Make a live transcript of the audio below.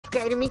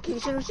subscribe to me. Can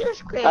you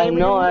subscribe? I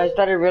know. I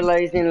started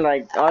realizing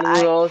like all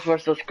of those were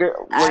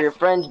your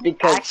friends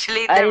because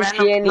actually, I didn't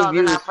see any no,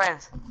 views. they're not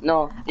friends.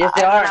 No, yes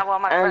they I are. do not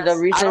want my And friends.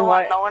 the reason I don't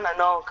why. want no one to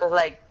know, cause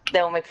like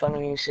they'll make fun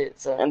of me and shit.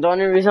 So. And the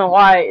only reason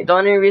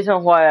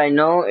why I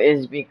know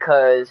is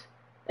because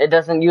it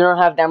doesn't. You don't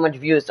have that much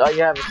views. All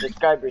you have is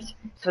subscribers.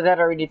 So that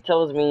already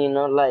tells me,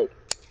 like,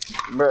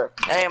 bruh.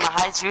 Hey, my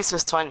highest views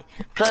was 20.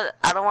 Plus,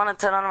 I don't want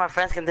to tell none of my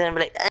friends, cause then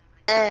be like,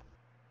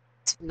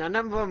 None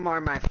of them are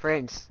my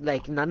friends.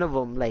 Like none of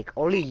them. Like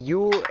only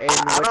you and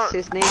what's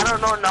his name? I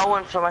don't know no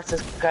one from my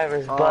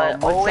subscribers, but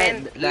what's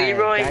Owen, that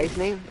Leroy. guy's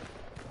name?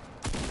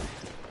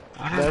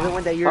 The other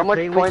one that you're How much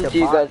playing points with, do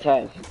you guys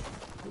have?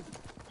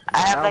 I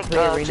have I like don't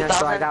play arena, 2,000.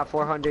 so I got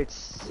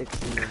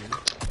 469.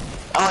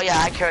 Oh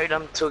yeah, I carried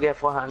them to get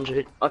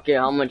 400. Okay,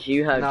 how much do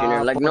you have,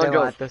 Junior? Like, no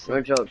joke.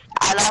 No joke.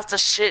 I lost a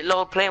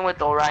shitload playing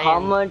with Orion. How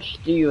much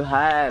do you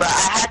have? But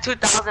I had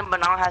 2,000,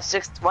 but now I have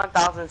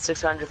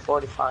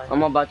 1,645.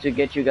 I'm about to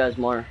get you guys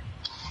more.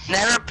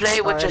 Never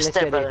play with your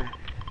stepbrother.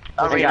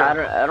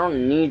 I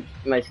don't need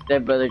my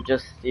stepbrother.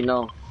 Just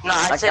No,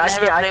 I said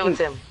never play with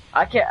him.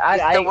 I can't.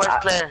 He's the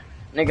worst player.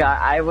 Nigga,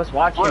 I was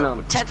watching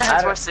him. 10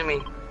 times worse than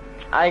me.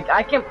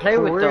 I can play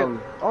with them.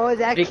 Oh,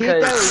 that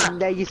kid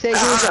that you said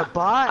he was a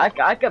bot?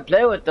 I can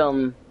play with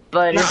them,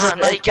 but no,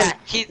 you can't.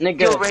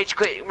 You'll rage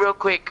quit real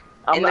quick.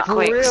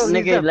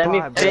 Nigga, let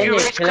me finish. If you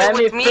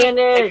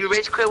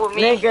rage quit with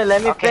me, nigga,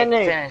 let me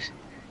finish.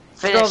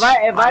 So if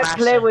I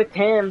play with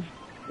him,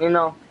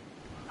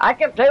 I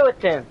can play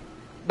with him,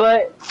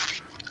 but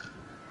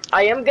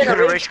I am gonna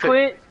rage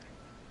quit.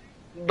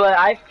 But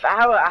I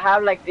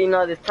have like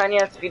this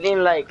tiny ass feeling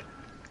like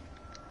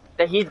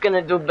that he's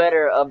gonna do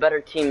better, a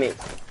better teammate.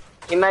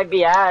 He might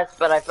be ass,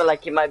 but I feel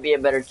like he might be a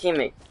better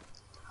teammate.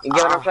 You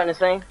get what I'm trying to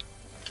say?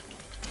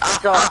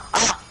 So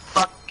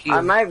fuck you. I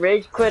might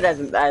rage quit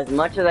as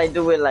much as I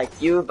do with like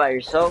you by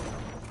yourself.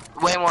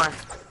 Way more.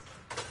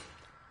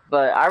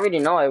 But I already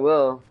know I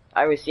will.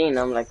 I already seen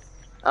him. Like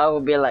I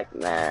will be like,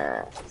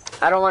 nah.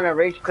 I don't want to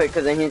rage quit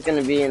because then he's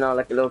gonna be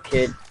like a little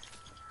kid.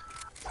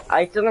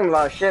 I told him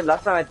about shit.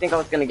 Last time I think I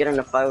was gonna get in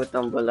a fight with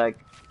him, but like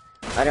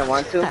I didn't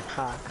want to.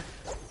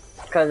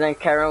 Cause then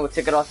Karen would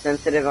take it all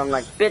sensitive. I'm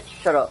like, bitch,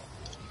 shut up.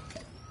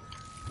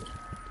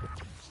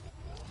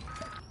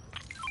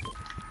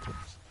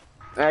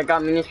 I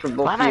got minis for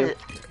both of you.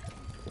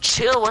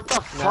 Chill, what the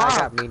fuck? No, I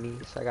got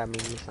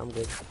minis, I'm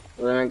good.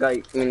 Well, then I got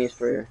minis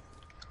for you.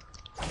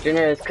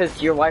 Junior, it's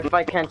cause your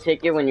Wi-Fi can't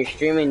take it when you're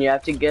streaming. You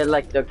have to get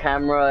like the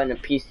camera and a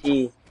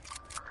PC,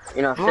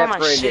 separated. My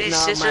shitty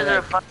sisters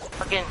are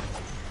fucking.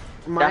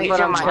 That's what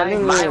I'm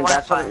telling you.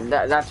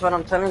 That's what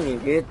I'm telling you,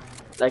 dude.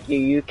 Like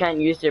you can't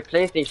use your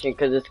PlayStation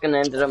because it's gonna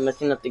end up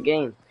messing up the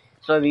game.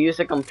 So if you use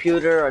a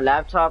computer or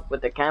laptop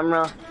with a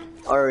camera,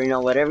 or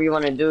whatever you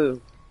want to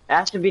do, it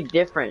has to be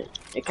different.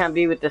 It can't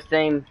be with the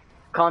same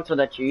console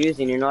that you're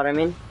using. You know what I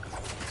mean?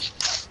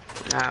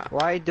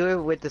 Why do it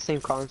with the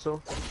same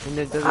console? And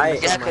it doesn't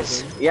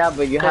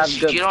but you have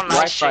good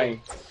Wi-Fi.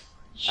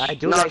 I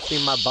do like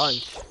stream my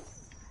bunch.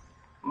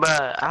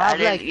 But I have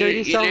like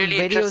 30-some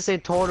videos in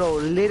total.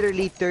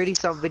 Literally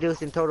 30-some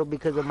videos in total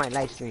because of my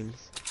live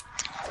streams.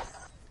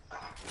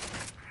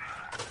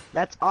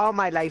 That's all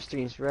my live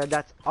streams, bro.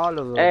 That's all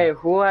of them. Hey,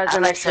 who has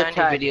an extra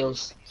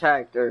videos?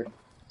 Tactor.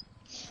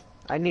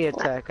 I need a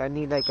tech. I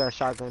need like a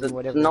shotgun,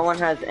 whatever. No one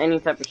has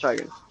any type of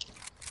shotgun.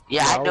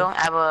 Yeah, I don't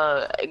have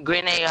a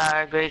green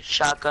AR, green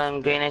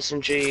shotgun, green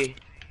SMG.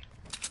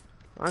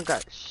 I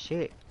got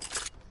shit,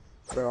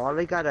 bro. All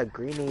I got a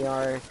green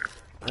AR,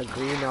 a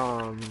green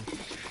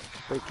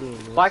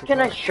freaking. Why can't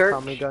I search?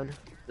 Tommy gun.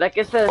 Like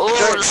it says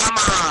search.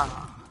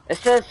 Llama. It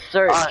says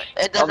search.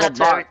 It does that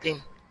to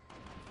everything.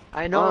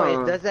 I know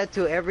it does that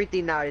to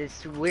everything now.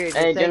 It's weird.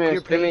 Hey, it's Junior, like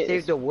you're playing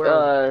Save the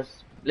World.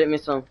 Split me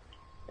some.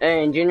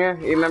 Hey, Junior,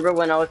 you remember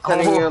when I was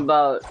telling you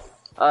about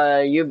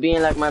you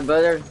being like my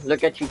brother?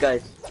 Look at you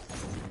guys.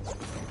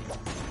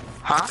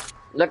 Huh?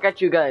 Look at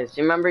you guys.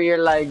 You remember you're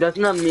like, that's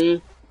not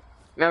me.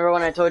 Remember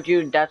when I told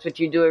you that's what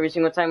you do every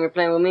single time you're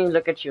playing with me?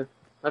 Look at you.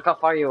 Look how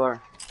far you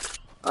are.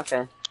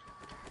 Okay.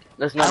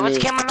 That's not me. I was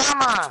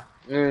Kamanama.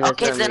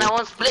 Okay, then I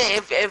won't split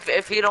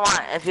if you don't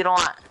want. If you don't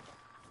want.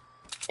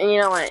 And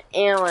you know what?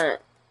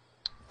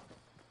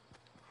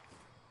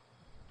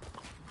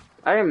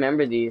 I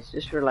remember these.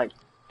 Just for like,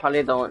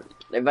 probably don't.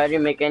 If I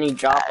didn't make any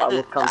drop, I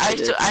would come to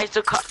this. I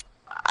took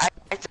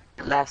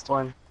last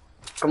one.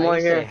 Come on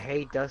here. I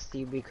hate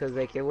Dusty because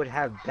like it would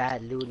have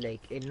bad loot, like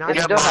it not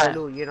bad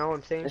loot. You know what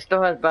I'm saying? It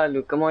still has bad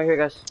loot. Come on here,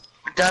 guys.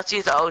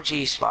 Dusty's the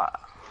OG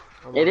spot.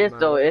 It is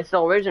though. It's the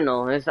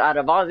original. It's out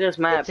of all this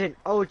map. It's an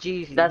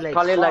OG. That's like,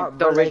 probably like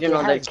the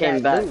original that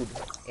came back. Loot.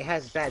 It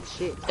has bad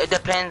shit. It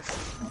depends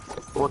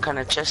what kind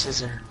of chest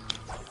is there.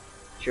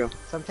 True.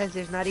 Sometimes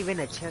there's not even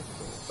a chest.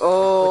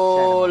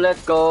 Oh,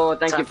 let's go.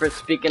 Thank you for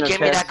speaking of chest.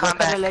 Give me that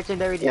comeback.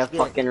 Legendary yeah,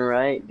 fucking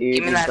right, dude.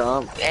 Give me that.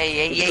 Dumb.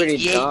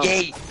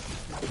 Hey.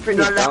 Pretty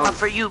no dumb. llama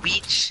for you,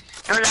 bitch.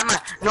 No llama.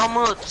 No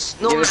moods.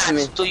 No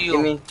mats to you.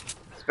 Give me.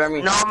 Spare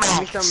me. No mats. Give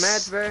me some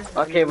mats, bro.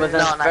 Okay, but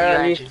then spare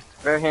at least.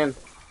 Spare him.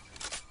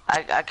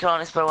 I can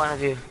only spare one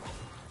of you.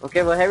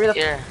 Okay, well, hurry up.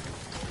 Here.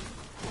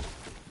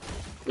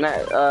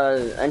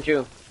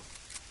 Andrew.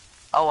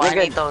 Oh, nigga, I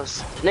need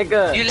those.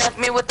 Nigga. You left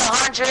me with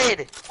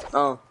 100.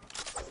 Oh.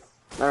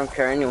 I don't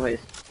care anyways.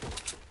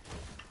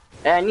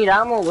 Hey, I need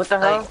ammo. What the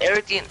hell? Like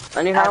everything.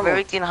 I need I have ammo.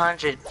 everything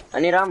 100. I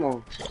need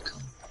ammo.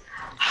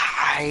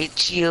 Hi,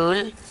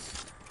 chill.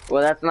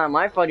 Well, that's not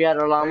my fault you had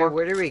a llama.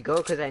 Where do we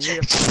go? Cause I need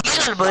a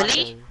Chill,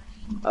 buddy.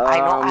 Um, I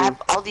know I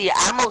have all the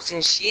ammos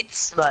and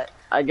shits, but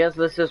I guess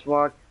let's just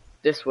walk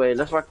this way.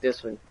 Let's walk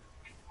this way.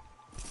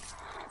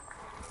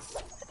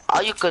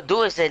 all you could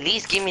do is at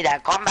least give me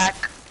that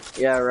comeback.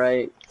 Yeah,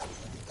 right.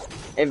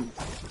 If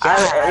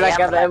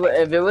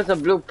if it was a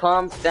blue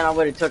pump, then I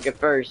would have took it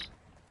first.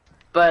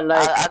 But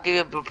like, I'll give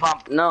you a blue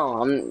pump.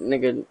 no,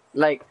 nigga.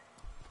 Like,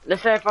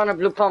 let's say I found a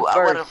blue pump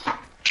first.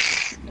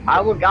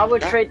 I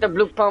would trade the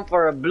blue pump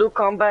for a blue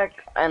comeback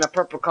and a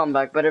purple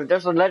comeback. But if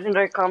there's a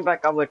legendary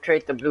comeback, I would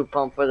trade the blue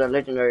pump for the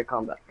legendary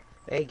comeback.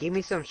 Hey, give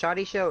me some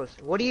shoddy shells.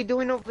 What are you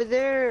doing over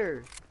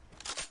there?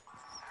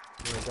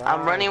 Oh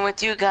I'm running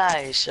with you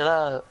guys. Shut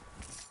up.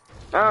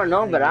 I don't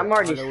know, but I'm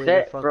already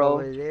set,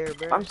 bro. There,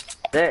 I'm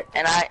set.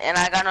 And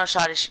I got no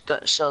shoddy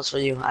shells for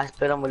you. I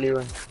split them with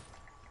you.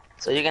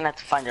 So you're gonna have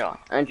to find your own.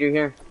 Andrew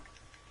here.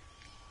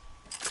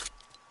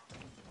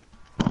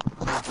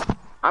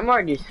 I'm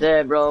already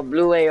set, bro.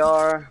 Blue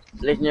AR,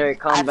 legendary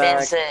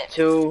combat,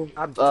 2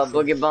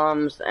 boogie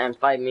bombs, and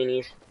 5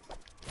 minis.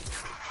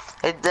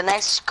 The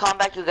next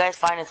comeback you guys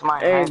find is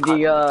mine. Hey,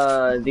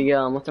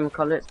 what's them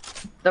call it?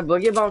 The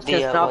boogie bombs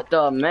can stop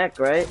the mech,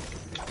 right?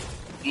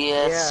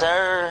 Yes,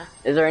 sir.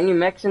 Is there any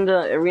mechs in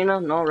the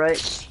arena? No,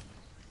 right?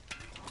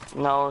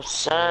 No,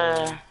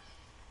 sir.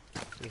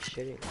 You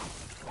shouldn't.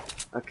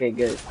 Okay,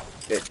 good.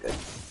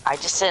 I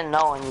just said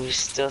no, and you're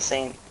still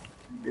saying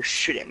you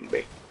shouldn't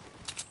be.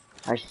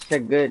 I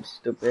said good,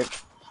 stupid.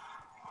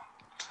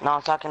 No,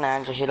 I'm talking to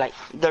Andrew. He like,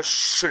 there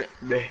shouldn't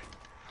be.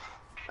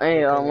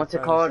 Hey, what's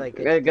it called? Like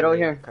get over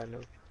here. Kind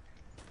of.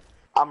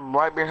 I'm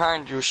right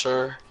behind you,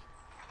 sir.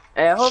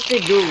 Hey, I hope they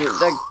do.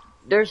 Like,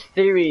 there's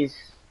theories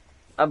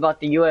about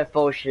the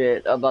UFO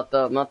shit, about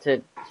the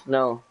melted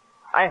snow.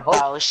 I hope.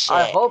 Oh, shit.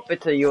 I hope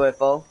it's a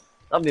UFO.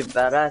 That'll be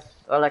badass,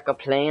 or like a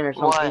plane or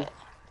something. What?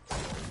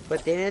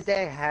 But didn't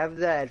they have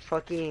that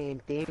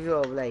fucking thing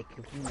of like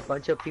a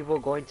bunch of people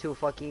going to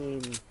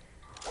fucking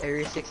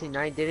Area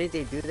 69? Didn't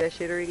they do that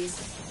shit already?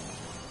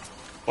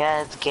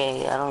 Yeah, it's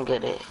gay. I don't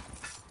get it.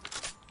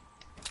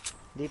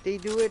 Did they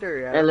do it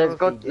or? Hey, let's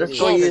go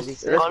use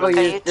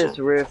this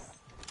rift.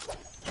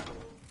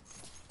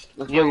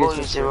 Let's you go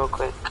use it real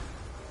quick.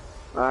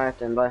 Alright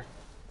then, bye.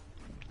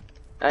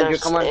 Andrew,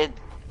 come on.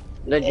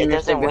 Let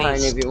Junior stay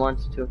behind if he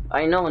wants to.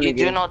 I know, nigga. You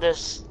do know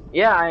this.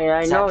 Yeah,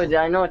 I know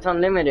it's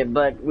unlimited,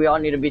 but we all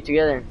need to be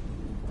together.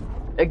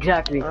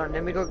 Exactly.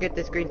 Let me go get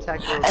this green sack.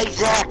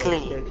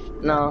 Exactly.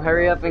 No,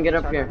 hurry up and get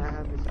up here.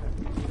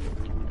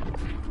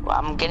 Well,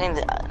 I'm getting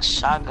the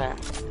shotgun.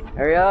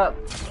 Hurry up.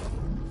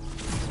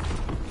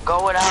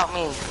 Go without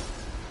me.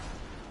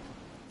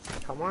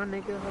 Come on,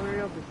 nigga,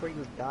 hurry up before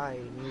you die.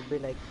 And you'll be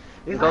like,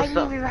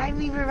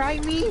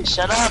 revive me.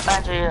 Shut up,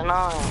 Andrew, you're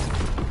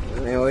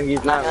annoying. Well,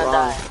 he's not wrong.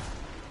 Die.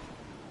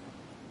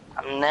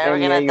 I'm never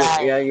gonna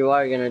die. Yeah, you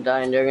are gonna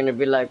die, and they're gonna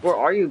be like, where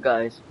are you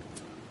guys?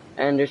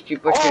 And there's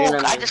people shooting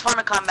at me. I just want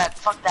to come back.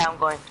 Fuck that, I'm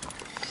going.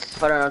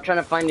 Hold on, I'm trying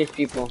to find these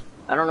people.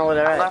 I don't know where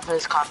they're at. I'm going for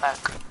this comeback.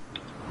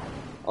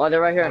 Oh,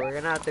 they're right here. We're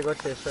gonna have to go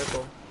to the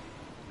circle.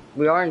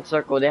 We are in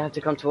circle. They have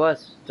to come to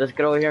us. Just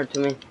get over here to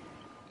me.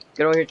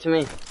 Get over here to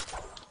me.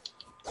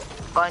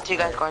 Going to you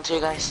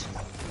guys.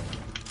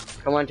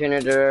 Come on,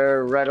 Tina.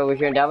 They're right over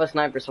here. They have a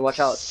sniper, so watch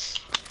out.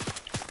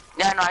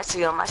 Yeah, no, I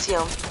see them.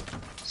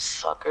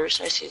 Suckers,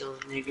 I see those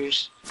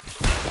niggers.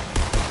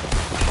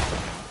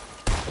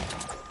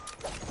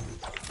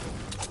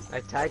 I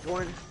tagged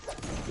one.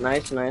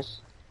 Nice.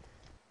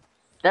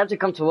 They have to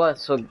come to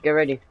us, so get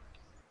ready.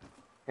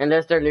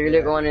 Unless they're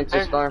literally going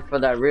into storm for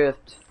that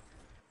rift.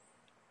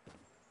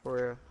 For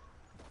real.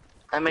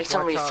 That makes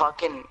them be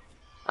fucking.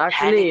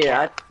 Actually,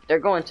 they're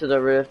going to the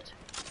rift.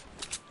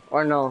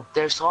 Or no?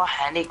 They're so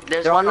handicapped.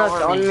 There's they're one on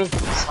us, over on me.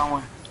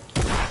 Someone.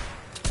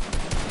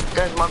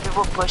 There's more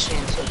people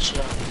pushing, so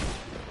chill.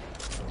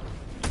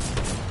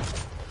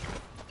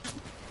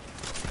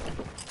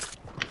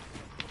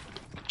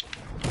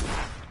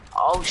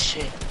 Oh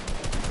shit.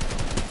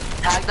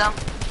 Tag them.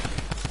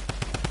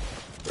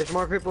 There's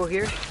more people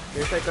here.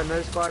 There's like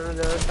another squad on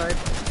the other side.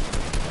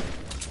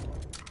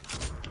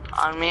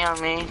 On me.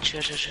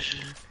 Chill.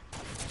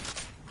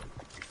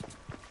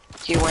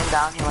 He went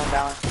down.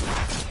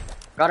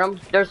 Got him.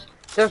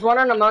 There's one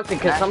on the mountain.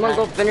 Can someone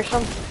go finish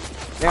him?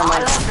 Never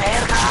mind.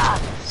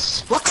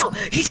 What the?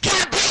 He's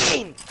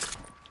camping!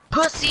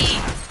 Pussy!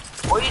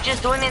 What are you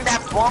just doing in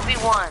that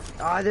 1v1?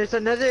 Ah, there's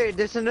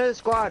another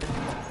squad.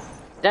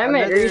 Damn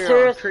it, are you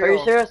serious? Are you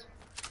serious?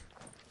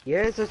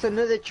 Yes, there's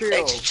another trio.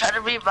 They just try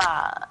to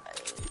revive.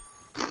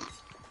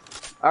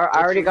 I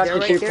already got you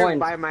 3 points.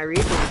 By my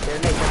region, they're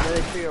like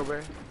another trio,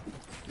 bro.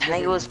 I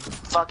think it was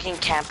fucking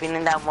camping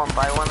in that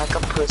 1v1 like a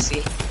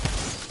pussy.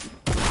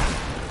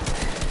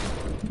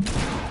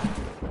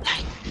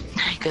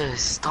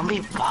 niggas. Don't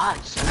be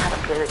bots. Learn how to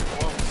play the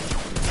game.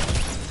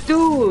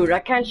 Dude, I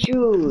can't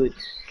shoot.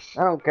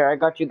 I don't care. I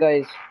got you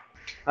guys.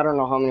 I don't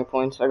know how many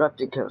points. I got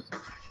 2 kills.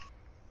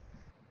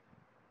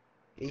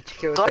 Each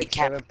kill is like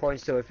 7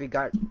 points, so if we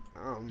got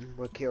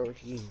what kills,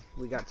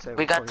 we got 7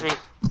 We got points.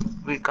 3.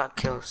 We got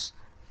kills.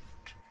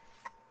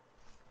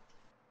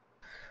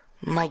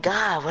 My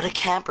God, what a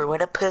camper,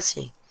 what a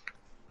pussy.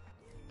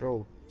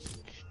 Bro,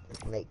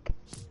 like,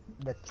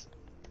 that's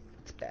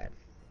bad.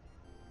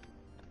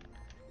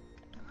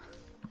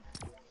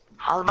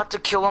 I was about to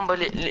kill one, but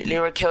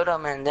Lyra killed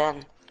him, and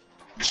then...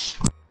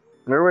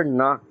 We were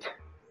knocked.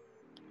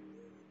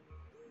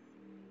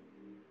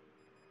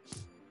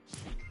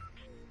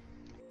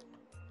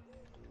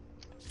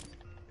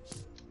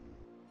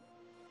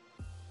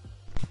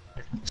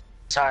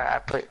 Sorry, I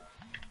put...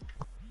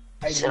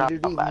 I literally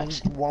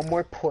need 1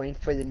 more point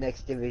for the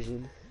next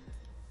division.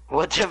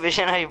 What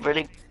division are you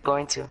really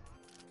going to?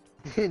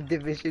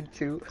 Division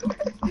 2.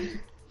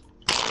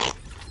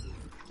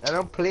 I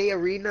don't play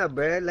arena,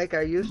 bruh, like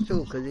I used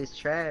to, cause it's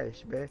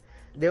trash, bruh.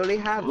 They only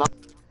have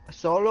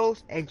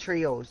solos and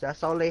trios.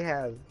 That's all they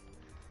have.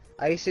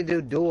 I used to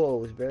do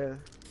duos, bruh.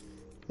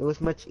 It was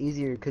much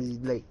easier, cause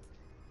like,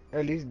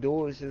 at least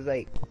duos is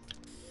like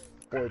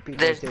 4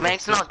 people. It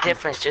makes no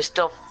difference. You're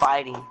still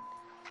fighting.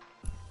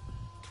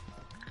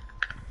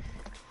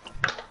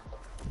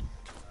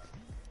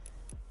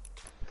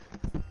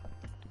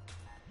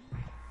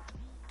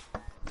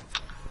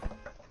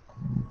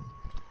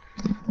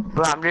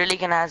 Bro, I'm really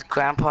gonna ask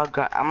Grandpa.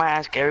 I'm gonna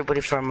ask everybody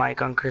for a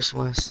mic on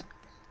Christmas.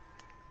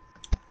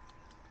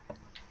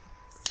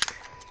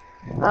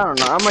 I don't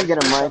know. I'm gonna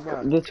get a mic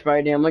this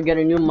Friday. I'm gonna get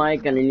a new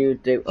mic and a new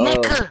thing.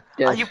 Nigga,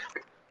 Desk.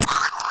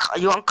 are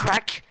you on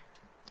crack?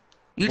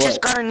 You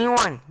just got a new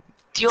one.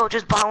 Tio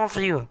just bought one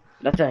for you.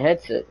 That's a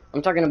headset.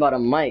 I'm talking about a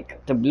mic.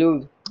 The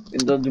blue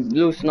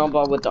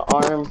snowball with the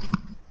arm.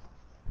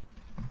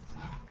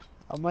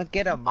 I'm gonna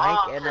get a mic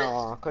and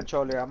a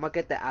controller. I'm gonna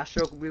get the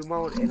Astro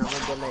remote, and I'm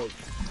gonna get like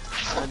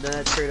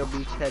another Turtle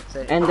Beach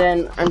headset. And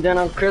then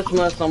on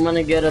Christmas, I'm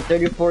gonna get a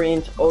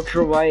 34-inch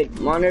ultra wide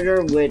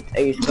monitor with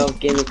a stealth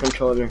gaming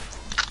controller.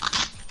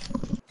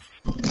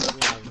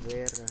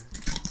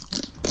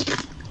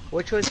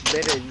 Which one's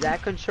better,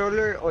 that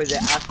controller or the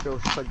Astro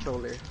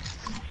controller?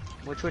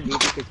 Which one do you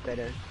think is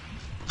better?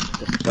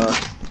 The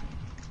stuff.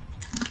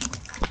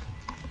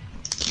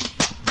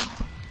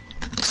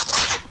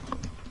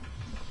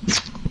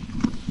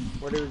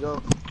 Where do we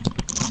go?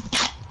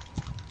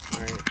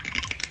 Alright.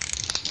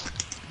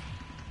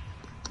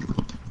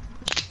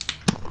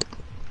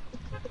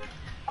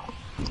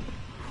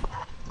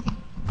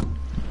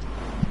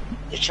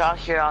 Did y'all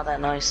hear all that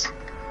noise?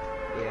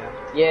 Yeah.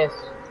 Yes.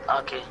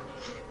 Okay.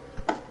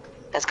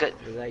 That's good.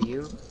 Is that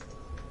you?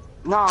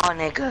 No,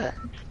 nigga.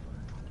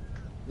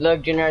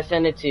 Look, Junior, I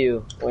send it to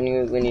you when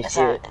you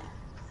see it.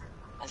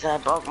 I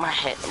broke my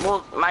head.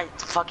 Well, my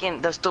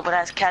fucking, the stupid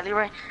ass Cali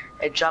Ray,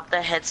 it dropped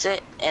the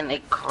headset and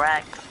it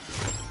cracked.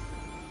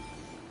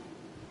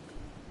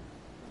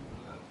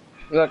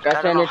 Look,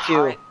 I send it to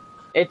you.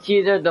 It's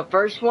either the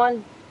first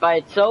one by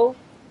itself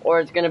or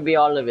it's gonna be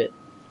all of it.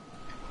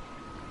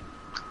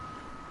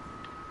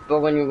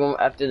 But when you go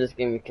after this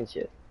game, you can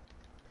see it.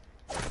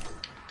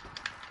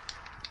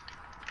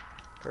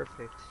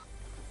 Perfect.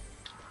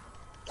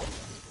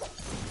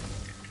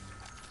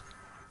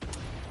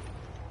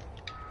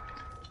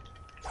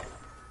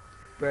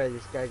 Bro,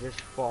 this guy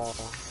just fall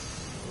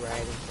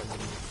right in front of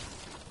me.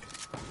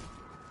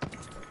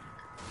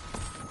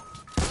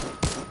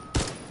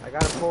 I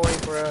got a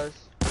point for us.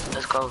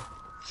 Let's go.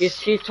 He's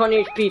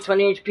 20 HP,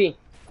 20 HP.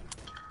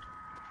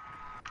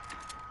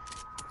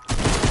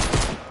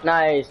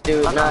 Nice,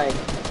 dude, nice.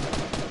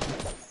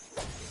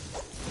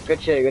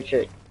 Good shit, good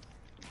shit.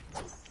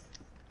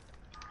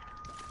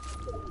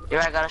 Here,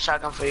 I got a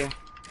shotgun for you.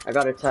 I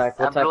got attack.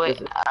 What type is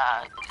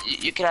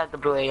it? You can have the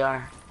blue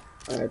AR.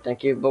 Alright,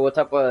 thank you. But what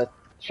type of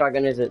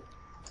shotgun is it?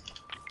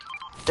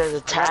 There's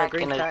attack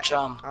and a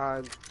drum.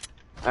 I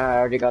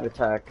already got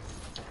attack.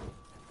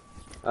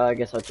 I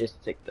guess I'll just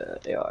take the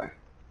AR.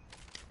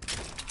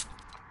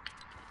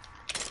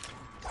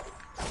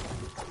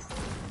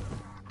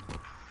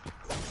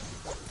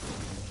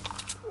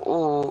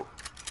 Ooh.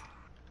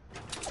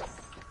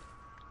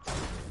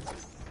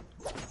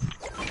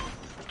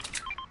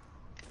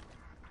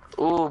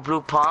 Ooh,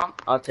 blue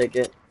pump. I'll take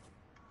it.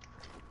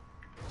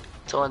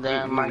 So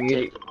then,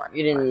 you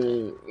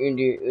didn't.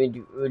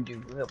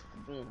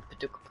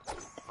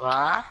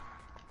 What?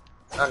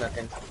 Oh,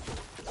 nothing.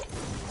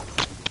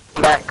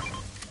 Back.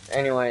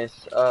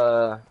 Anyways,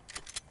 I'll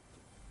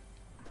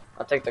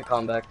take the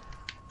comeback.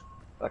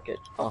 Fuck it.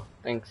 Oh,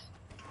 thanks.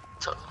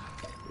 So,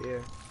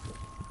 Yeah.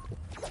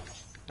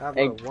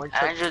 Hey, one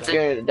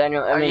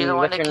Daniel, I mean,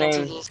 what's your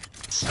name?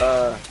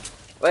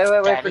 Wait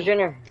Daddy? for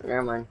Junior.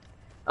 Never mind.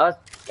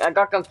 I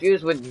got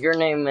confused with your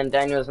name and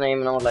Daniel's name,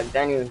 and I was like,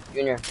 Daniel,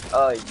 Junior.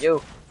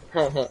 You.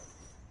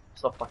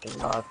 So fucking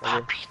loud for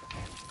you.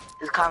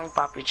 Just call me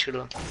Papi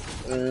Chulo.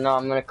 No,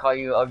 I'm gonna call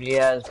you ugly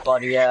ass,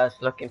 body ass,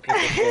 looking piece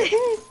of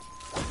shit.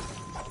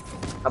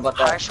 How about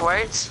that? Harsh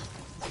words?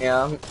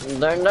 Yeah,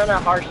 they're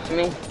not harsh to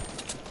me.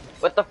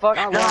 What the fuck?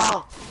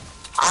 No!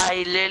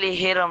 I literally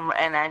hit him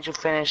and Andrew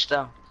finished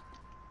him.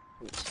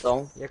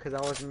 So? Yeah, cause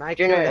I was mad.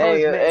 Junior,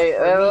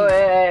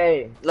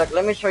 hey, look,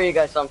 let me show you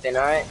guys something,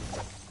 alright?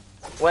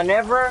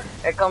 Whenever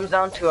it comes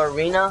down to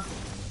arena,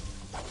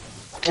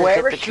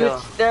 whoever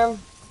shoots them,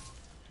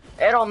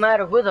 it don't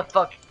matter who the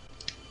fuck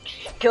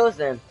kills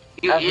them.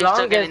 As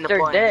long as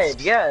they're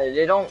dead, yeah,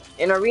 they don't,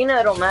 in arena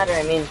it don't matter,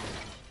 I mean,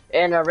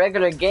 in a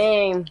regular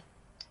game,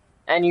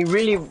 and you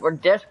really were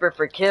desperate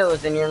for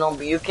kills, and you know,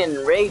 you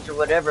can rage or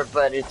whatever,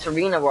 but it's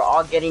arena, we're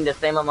all getting the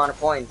same amount of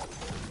points.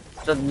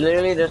 So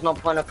literally there's no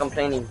point of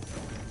complaining.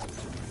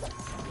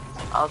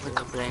 I wasn't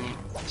complaining.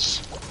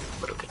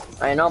 Okay.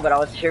 I know, but I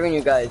was hearing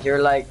you guys.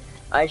 You're like,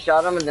 I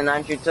shot him and then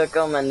Andrew took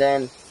him, and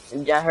then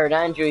I heard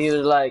Andrew, he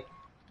was like,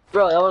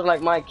 bro, that was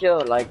like my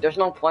kill. Like, there's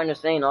no point of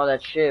saying all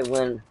that shit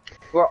when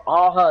we're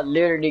all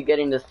literally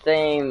getting the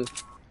same,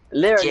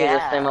 the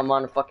same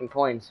amount of fucking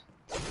points.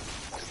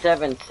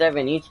 7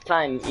 each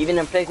time, even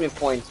in placement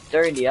points,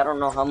 30, I don't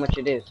know how much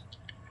it is.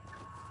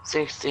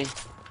 60.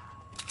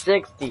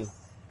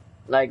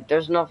 Like,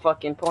 there's no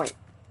fucking point.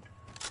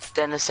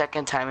 Then the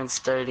second time it's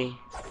 30.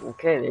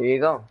 Okay, there you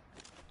go.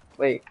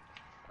 Wait,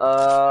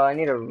 I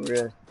need a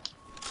rift.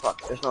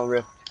 Fuck, there's no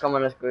rift. Come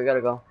on, let's go, we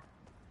gotta go.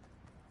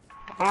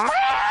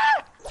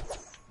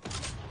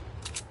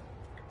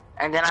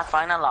 And then I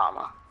find a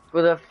llama.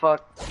 Who the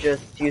fuck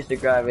just used the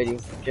gravity?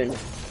 Junior.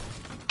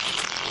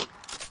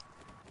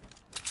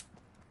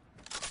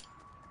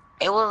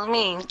 It was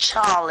me,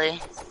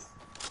 Charlie.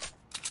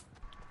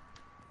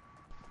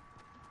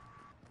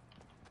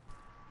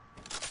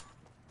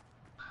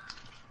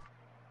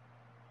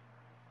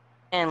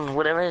 And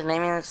whatever his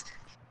name is,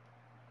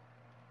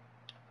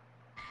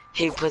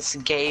 he puts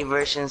gay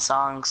version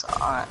songs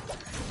on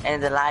in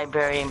the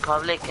library in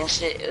public and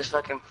shit. It was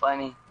fucking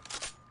funny.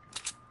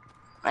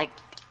 Like,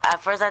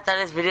 at first I thought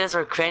his videos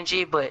were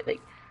cringy, but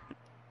like,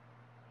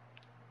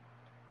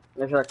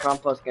 looks like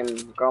Compost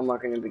and Grandma are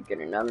gonna be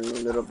getting out in a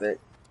little bit.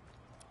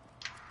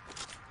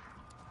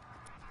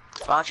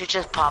 why don't you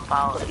just pop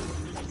out?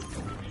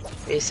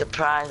 Be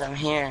surprised I'm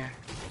here.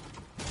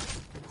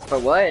 For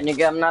what,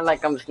 nigga?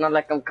 It's not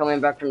like I'm coming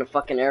back from the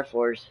fucking Air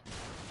Force.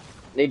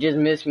 They just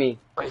miss me.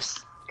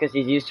 Cause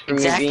he's used to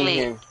me being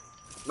here.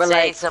 But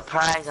say like,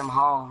 surprise, I'm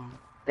home.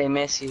 They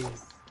miss you.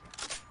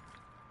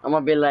 I'm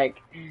gonna be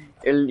like,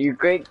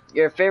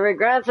 your favorite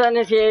grandson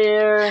is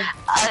here.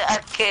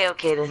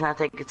 Okay, let's not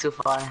take it too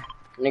far.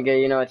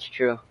 Nigga, you know it's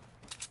true.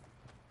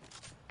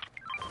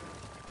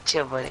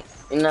 Chill, buddy.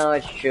 You know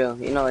it's true.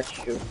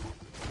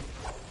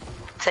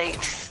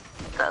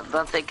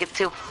 Don't take it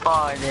too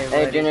far there,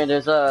 Hey, buddy. Junior,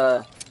 there's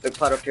a big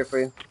pot up here for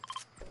you.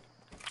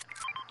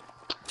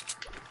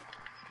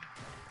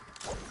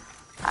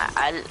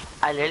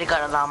 I literally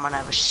got a llama and I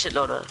have a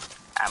shitload of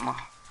ammo.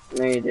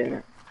 No, you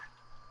didn't.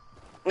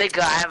 Nigga,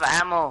 I have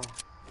ammo.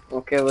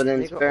 Okay, well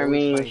then spare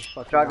me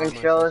shotgun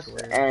shells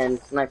and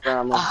sniper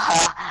ammo.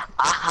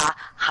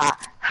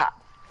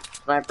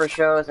 Sniper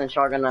shells and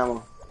shotgun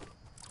ammo.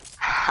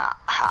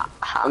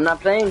 I'm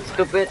not playing,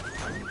 stupid.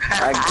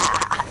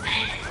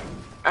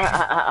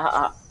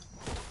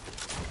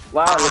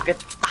 Wow, look at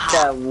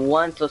that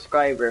one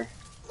subscriber.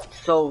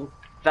 So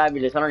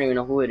fabulous. I don't even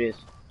know who it is.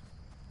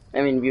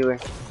 I mean, viewer.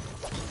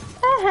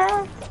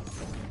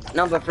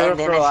 No, but for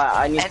real,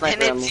 I need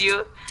sniper ammo.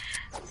 You.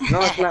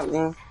 No, it's not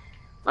me.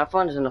 My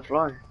phone is on the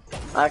floor.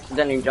 I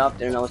accidentally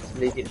dropped it and I was too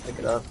lazy to pick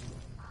it up.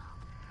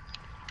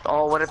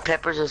 Oh, what if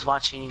Peppers is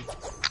watching you?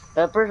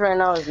 Peppers right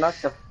now is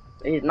knocked up.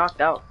 He's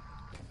knocked out.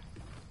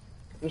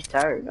 He's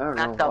tired. I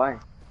don't know why.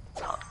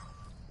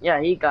 Yeah,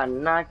 he got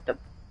knocked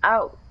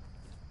out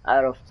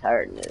of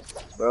tiredness,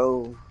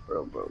 bro.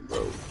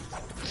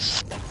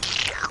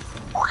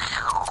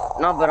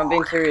 No, but I'm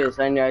being serious.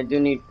 I do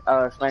need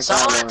sniper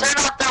Someone ammo. turn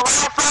off the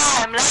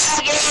Wi-Fi. I'm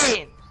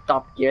lagging.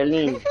 Stop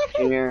yelling,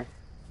 Junior.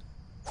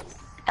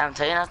 I'm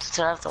telling you not to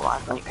turn off the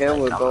Wi-Fi. Okay,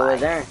 we'll go over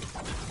there.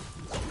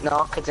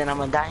 No, cause then I'm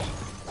gonna die.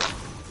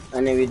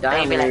 And if you die,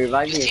 I'm gonna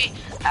revive you.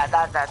 But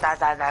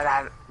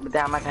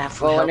then I'm not gonna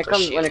have Well, when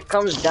it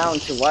comes down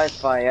to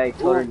Wi-Fi, I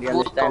totally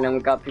understand. And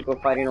we got people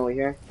fighting over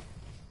here.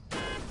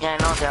 Yeah,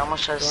 I know. They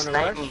almost tried to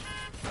snipe me.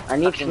 I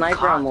need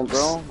sniper ammo,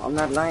 bro. I'm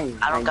not lying.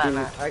 I don't got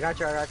none. I got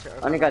you. I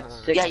only got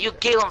 6. Yeah, you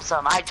gave him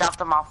some. I dropped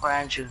them off for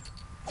Andrew.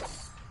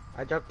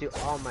 I dropped you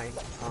all my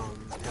ammo.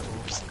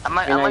 I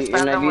might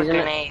spam them with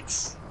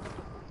grenades.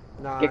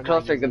 No, get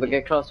closer, but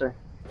get closer.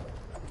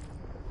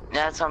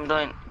 Yeah, that's what I'm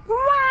doing.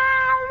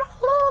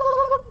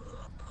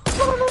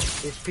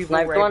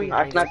 Sniped one.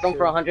 I sniped him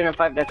for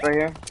 105. That's right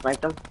here.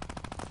 Sniped him.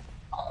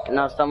 And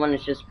now someone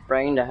is just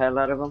spraying the hell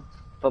out of him.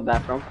 Feel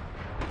bad for him.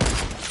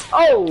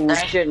 Oh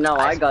shit! No,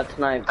 I got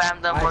sniped.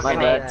 Spam them with My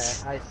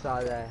grenades. I saw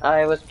that.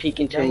 I was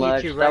peeking too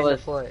much. That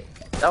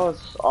was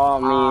all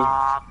me.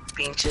 Ah,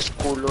 pinches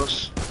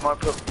culos. More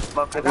people.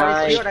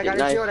 Nice, I got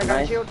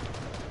a shield.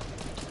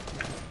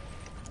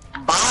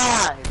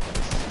 Bye.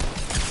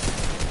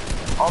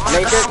 Oh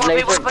my god, more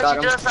people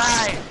pushing to the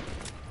side.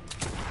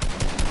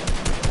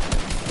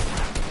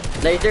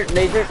 Laser.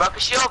 Broke a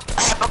shield.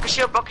 Broke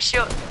a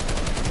shield.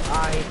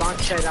 He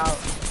bounced it out.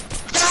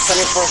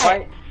 24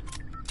 fight.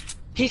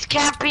 He's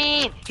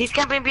camping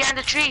behind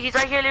the tree. He's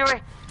right here,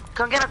 Leroy.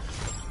 Come get him.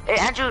 Hey,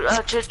 Andrew,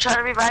 try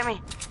to revive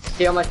me.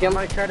 See him. I'm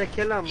gonna try to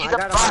kill him. I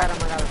got him.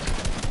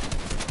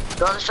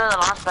 Don't destroy the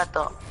launch pad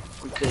though.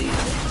 We could use it.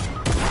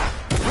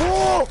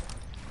 Whoa!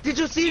 Did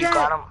you see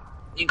that?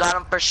 You got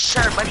him for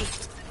sure, buddy.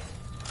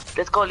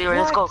 Let's go, Leroy.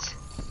 Let's go.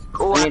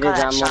 Oh, I got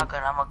that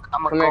shotgun.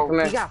 I'm a go. Come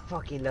here. He got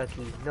fucking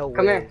lucky. No way.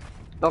 Come here.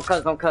 Don't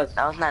cuss.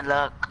 That was not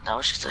luck. That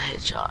was just a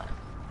headshot.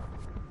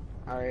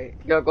 Alright.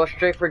 Yo, go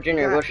straight for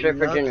Junior. Go straight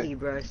for Junior. Lucky,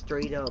 bro.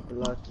 Straight up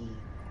lucky.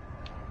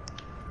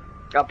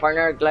 Got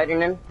partner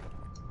gliding in.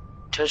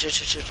 Chill.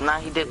 Nah,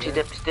 he dipped.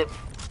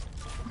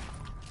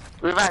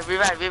 Revive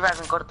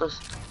and cortos.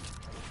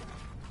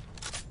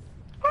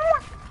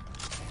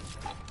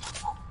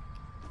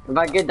 If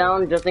I get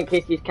down, just in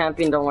case he's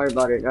camping, don't worry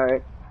about it,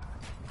 alright?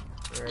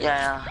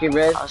 Yeah. He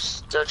res. I'll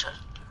still try.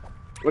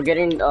 We're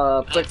getting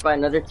pushed by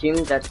another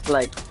team that's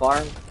like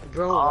far.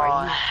 Bro,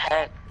 oh,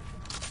 heck.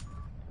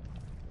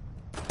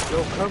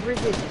 Yo, cover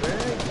this, bro.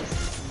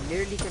 He's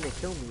nearly gonna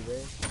kill me, bro.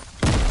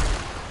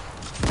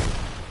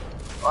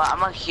 Well, I'm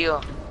gonna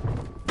heal.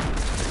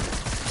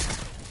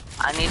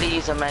 I need to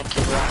use a med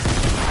kit, bro.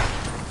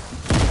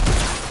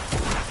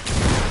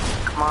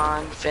 Come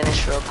on,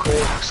 finish real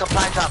quick.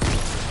 Supply drop.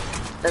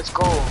 Let's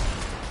go.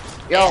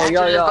 Yo. Let's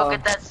go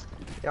get that.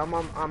 Yo, I'm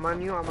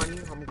on you. I'm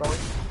going.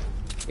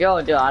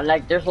 Yo,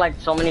 dude, there's like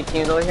so many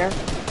teams over here.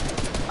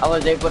 I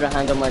was able to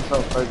handle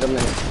myself for a good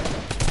minute.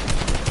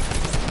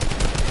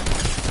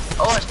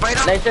 Oh, I sprayed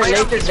him. Laser.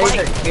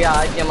 Yeah,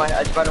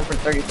 I sprayed him for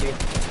 33.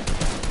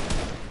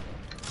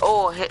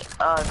 Oh, hit,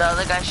 the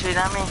other guy shooting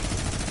at me.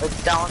 But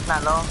that one's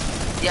not low.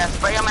 Yeah,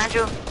 spray him,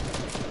 Andrew.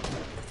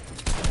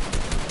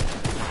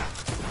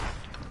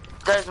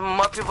 There's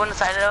more people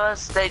inside of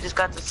us. They just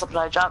got the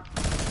supply drop.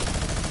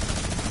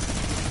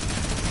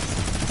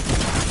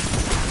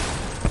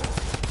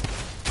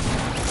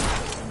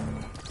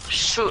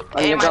 Shoot,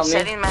 hey, my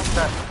setting messed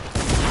up.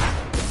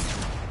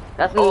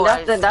 That's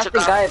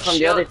the guy from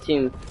the other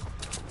team.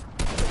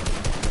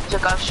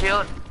 Took off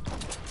shield.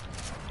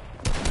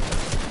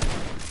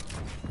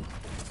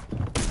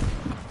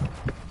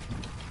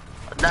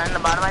 Down in the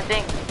bottom, I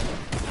think.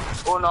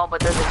 Oh no,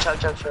 but there's a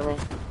chug for me.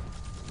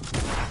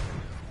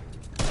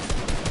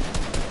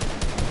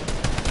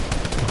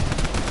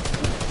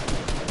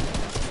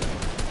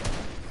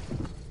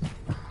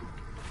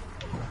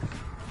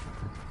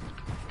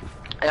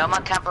 Hey, I'm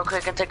gonna camp real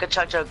quick and take a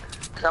chug, cause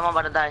I'm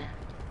about to die.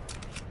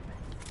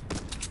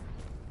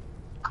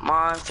 Come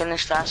on,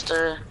 finish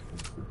faster.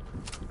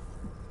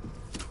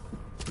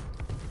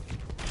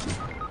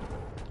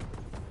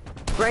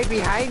 Right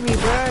behind me,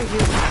 bro.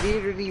 He's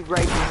literally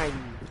right behind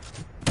me.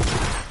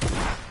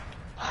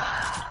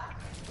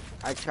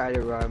 I try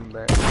to run,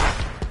 bro.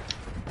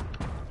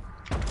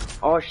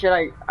 Oh shit,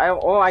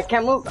 I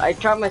can't move. I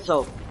trapped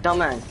myself.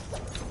 Dumbass.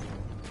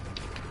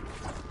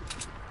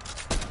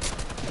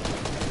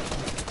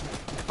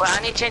 Well,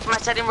 I need to change my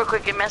setting real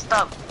quick. It messed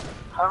up.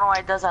 I don't know why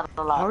it does that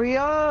a lot. Hurry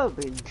up!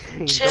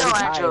 Chill,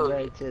 Andrew.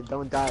 Right,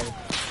 don't die.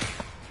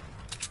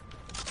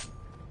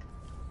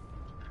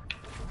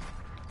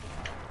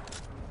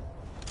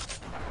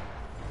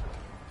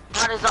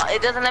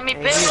 It doesn't let me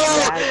build.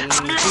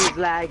 He's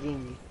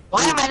lagging.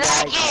 Why am I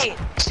lagging?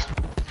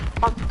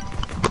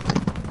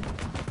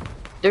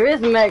 There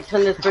is mechs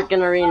in this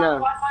freaking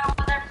arena.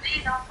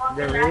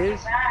 There is?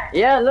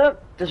 Yeah,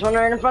 look. There's one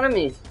right in front of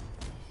me.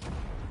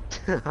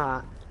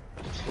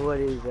 What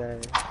is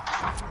that?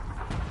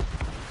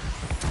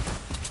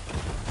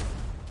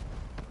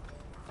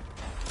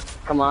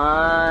 Come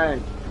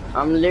on.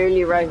 I'm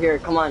literally right here.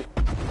 Come on.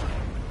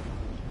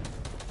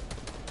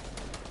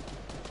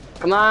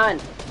 Come on.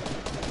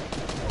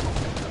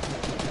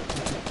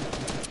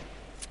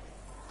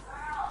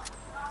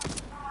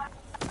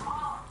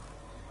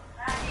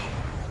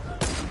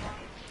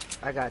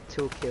 I got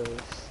 2 kills.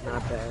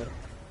 Not bad.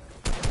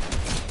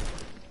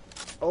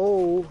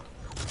 Oh.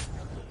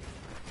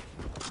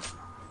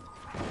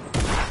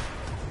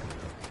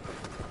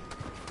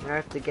 I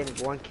have to get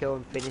 1 kill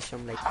and finish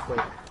him like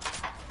quick.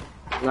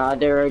 Nah,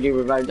 they already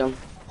revived him.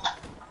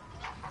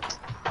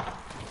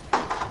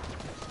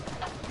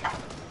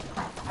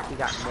 He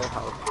got no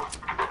health.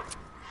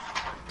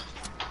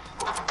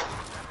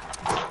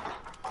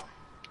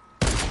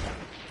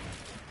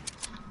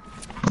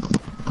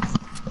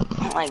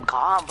 Oh my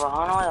god, bro. I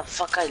don't know why the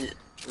fuck I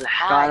Got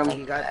had.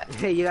 him.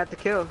 Hey, you got the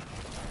kill.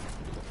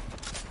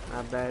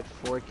 Not bad.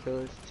 4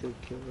 kills, 2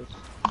 kills,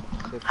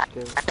 6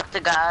 kills. I took the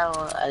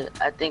guy.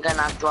 I think I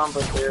knocked one,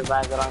 but they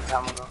revived a long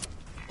time ago.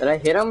 Did I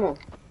hit him?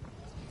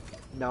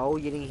 No,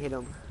 you didn't hit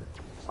him.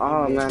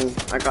 Oh man,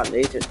 I got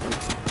lasered.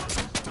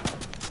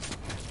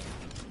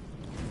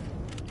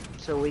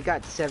 So we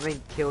got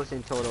 7 kills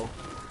in total.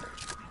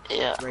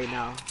 Yeah. Right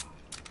now.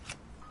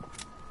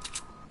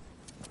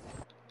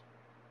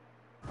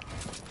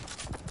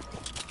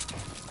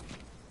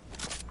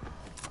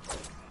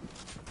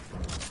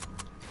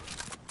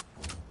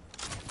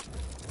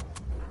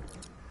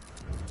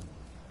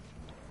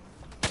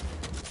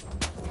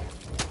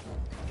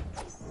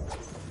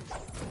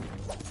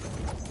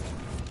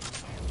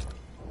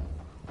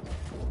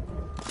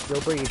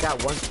 Gilbert, you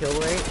got 1 kill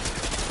rate?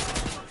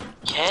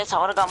 Yes,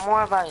 I would've got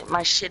more, but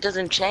my shit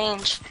doesn't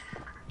change.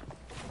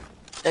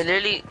 It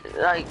literally,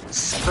 like,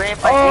 sprint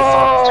by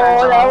default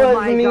turns that on. was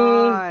my me.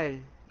 god!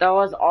 That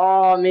was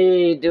all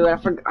me, dude. I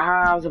forgot.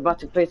 I was about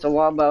to place a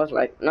wall, but I was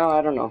like, no,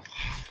 I don't know.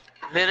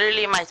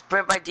 Literally, my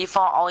sprint by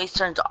default always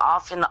turns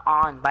off and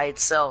on by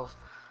itself.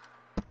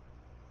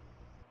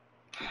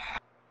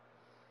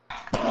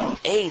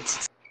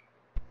 8.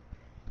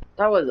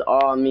 That was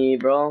all me,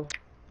 bro.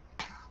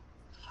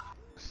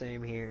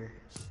 Same here.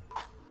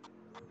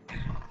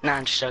 Nah,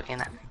 I'm just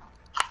joking.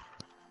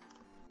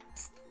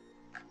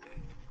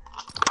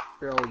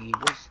 Bro, you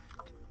just...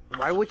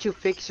 Why would you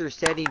fix your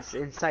settings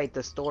inside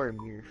the storm?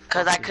 You're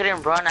Cause I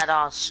couldn't run at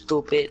all,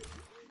 stupid.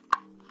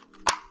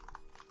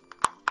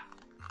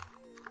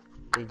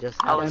 They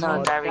just I was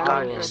on that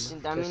regardless.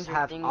 That means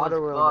your thing was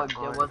bugged.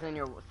 It wasn't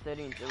your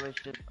settings. It was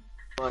just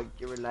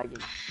bugged. You were lagging.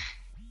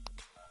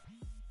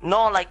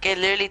 No, like it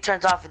literally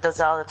turns off. It does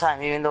it all the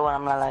time, even though when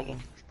I'm not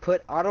lagging.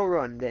 Put auto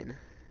run then.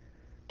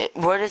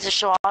 Where does it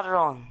show auto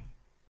run?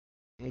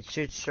 It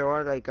should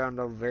show like on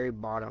the very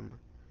bottom,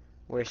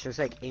 where it's just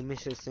like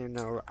images in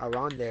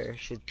around there. It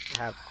should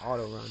have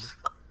auto run.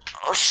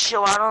 Oh shit!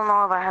 Well, I don't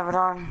know if I have it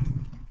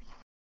on.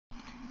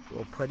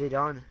 We'll put it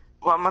on.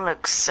 Well, I'm gonna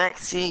look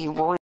sexy,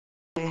 boy.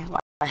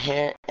 My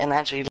hair and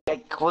actually,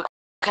 like, what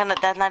kind of?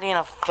 That's not even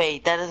a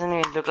fade. That doesn't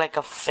even look like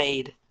a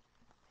fade.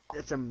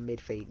 That's a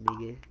mid fade,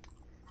 nigga.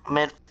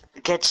 Mid,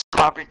 get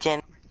proper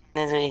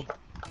identity.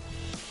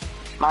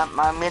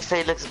 My mid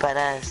fade looks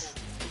badass.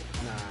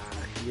 Nah,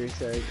 yours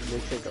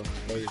looks like a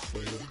fade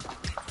fade.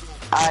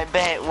 I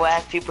bet we'll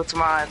ask people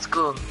tomorrow at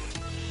school.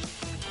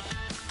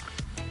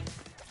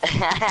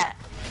 Alright,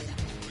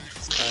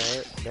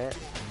 bet.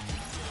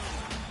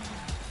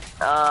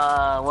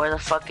 Where the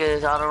fuck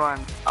is auto run?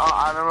 Oh,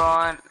 auto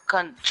run.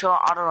 Control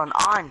auto run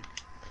on.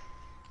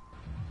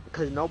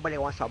 Because nobody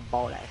wants a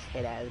bald ass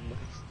head ass much.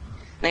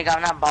 Nigga,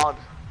 I'm not bald.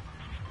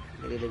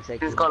 It looks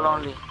like Let's go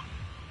lonely.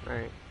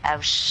 Alright.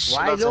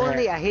 Why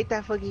lonely? I hate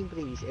that fucking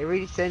place. It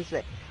really sends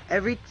that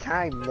every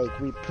time like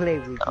we play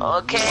with you.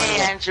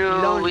 Okay, Andrew,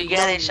 lonely, we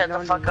get it. Shut the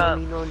fuck up.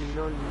 Lonely.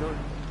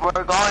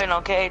 We're going,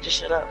 okay? Just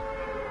shut up.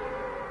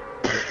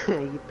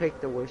 You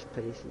picked the worst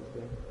places,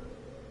 man.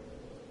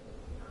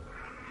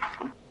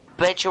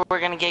 Bet you we're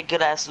gonna get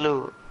good ass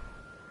loot.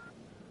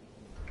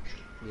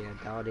 Yeah,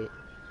 doubt it.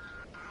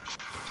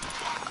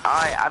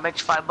 Alright, I bet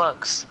you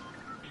 $5.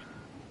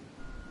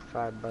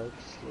 $5.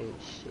 Hey,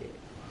 shit.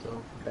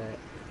 So bet.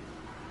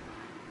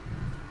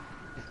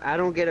 If I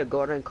don't get a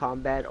golden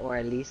combat or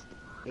at least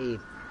a...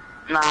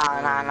 Nah.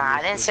 I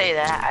didn't say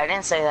that. I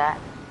didn't say that.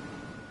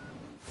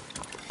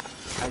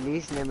 At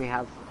least let me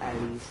have at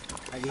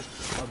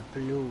least a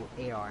blue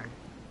AR.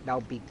 That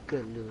would be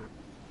good loot.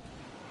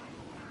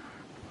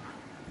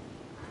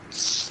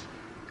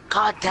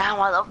 God damn,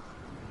 why the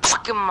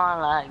fuck am I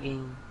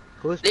lagging?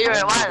 Who's Leroy,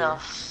 playing why here?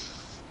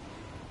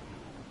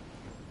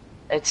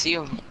 It's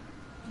you.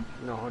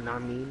 No,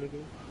 not me,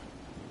 nigga.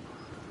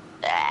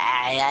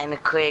 Ah, I'm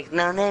quick.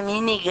 No, not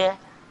me, nigga.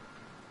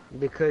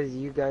 Because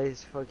you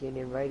guys fucking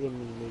invited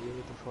me, nigga.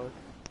 What the fuck?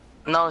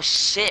 No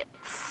shit,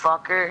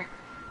 fucker.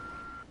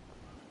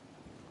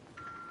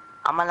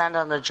 I'm gonna land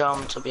on the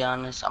drum, to be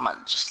honest. I'm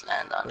gonna just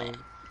land on it.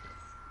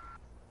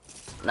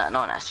 No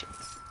one asked you.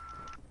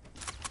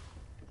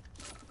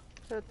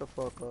 Shut the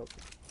fuck up.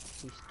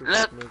 You stupid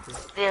Look,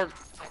 nigga. yeah.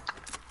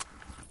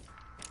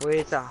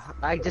 Wait,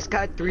 I just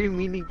got 3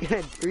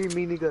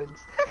 miniguns.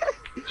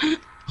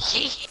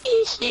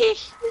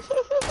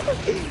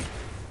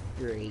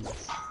 Great.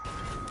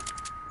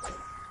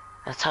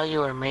 That's how you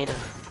were made of.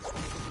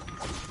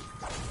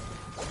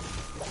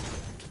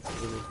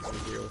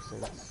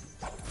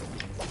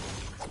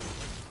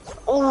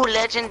 Oh,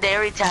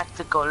 legendary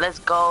tactical. Let's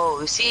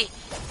go. You see.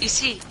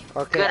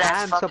 Okay, good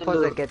I'm supposed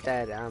loot. to get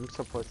that.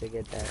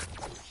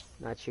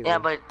 Not you. Yeah,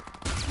 but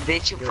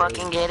did you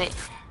fucking get it?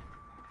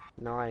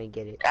 No, I didn't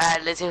get it.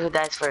 Alright, let's see who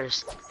dies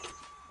first.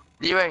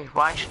 Leroy,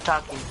 why aren't you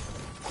talking?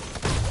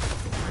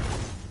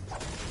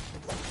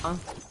 Huh?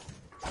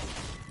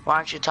 Why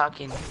aren't you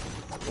talking? I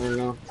don't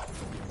know.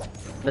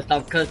 Let's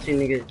stop cussing,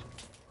 nigga.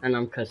 And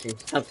I'm cussing.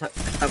 Stop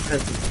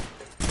cussing.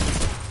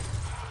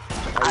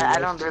 I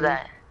don't do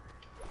that.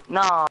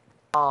 No.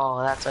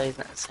 Oh, that's why he's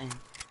not saying.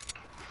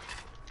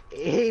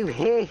 Hey,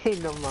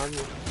 no mommy.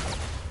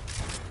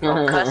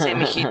 Oh, cussing,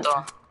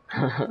 mijito.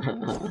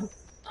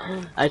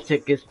 I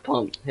took his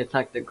pump, his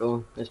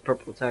tactical, his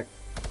purple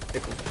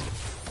tactical.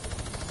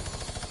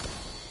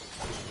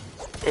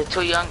 It's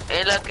too young.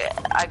 Hey, look,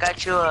 I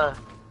got you a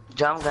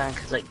drum gun,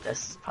 cause like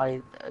that's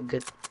probably a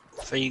good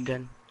for you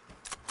gun.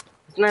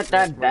 It's not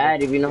that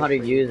bad if you know how to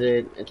use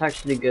it. It's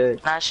actually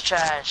good. That's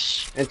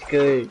trash. It's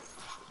good.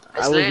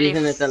 It's I was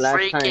using it the last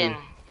freaking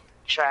time.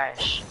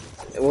 Trash.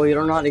 Well, you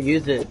don't know how to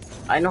use it.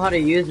 I know how to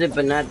use it,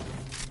 but not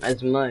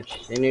as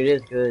much. And it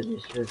is good.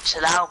 It's just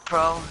Chill out,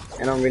 bro.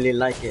 I don't really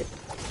like it.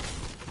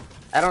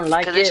 I don't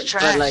like it,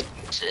 but like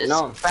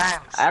no,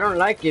 I don't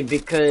like it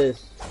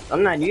because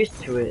I'm not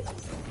used to it.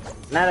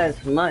 Not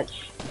as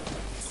much.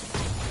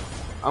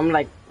 I'm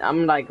like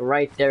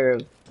right there.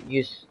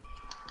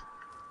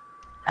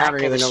 I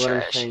don't even know what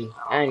I'm saying.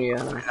 And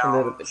yeah, it's a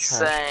little bit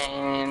trash.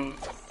 Saying,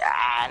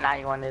 ah, now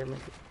you wanted me.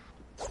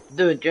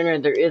 Dude, Junior,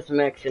 there is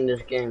mechs in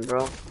this game,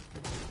 bro.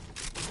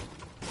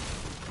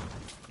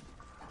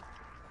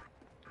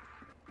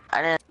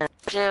 I didn't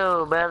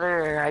chill,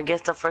 brother. I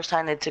guess the first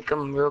time they took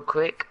them real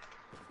quick.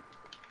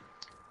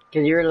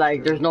 Cause you're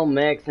like, there's no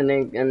mechs, and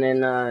then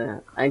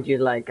and you're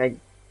like, I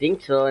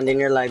think so, and then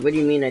you're like, what do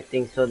you mean I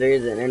think so? There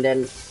isn't, and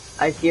then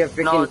I see a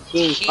freaking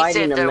team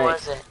fighting a mech.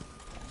 Wasn't.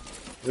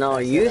 No,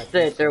 you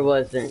said there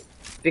wasn't.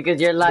 Because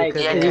you're like,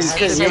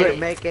 because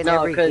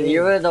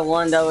you were the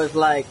one that was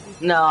like,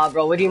 nah,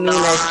 bro, what do you mean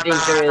I think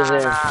there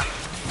isn't?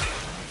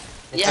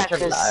 Yeah,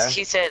 because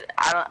he said,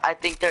 I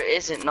think there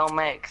isn't no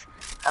mechs.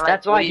 Like,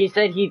 that's why he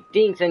said he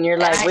thinks, and you're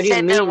like, what do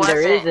you mean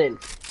there isn't?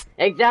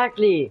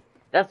 Exactly.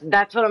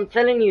 That's what I'm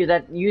telling you,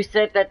 that you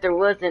said that there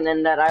wasn't,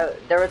 and that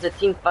there was a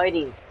team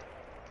fighting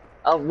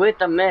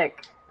with a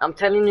mech. I'm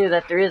telling you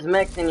that there is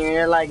mechs, and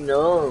you're like,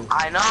 no.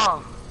 I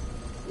know.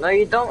 No,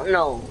 you don't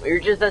know. You're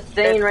just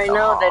saying right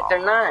now that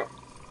they're not.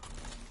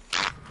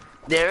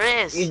 There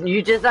is.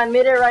 You just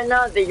admitted right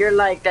now that you're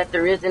like that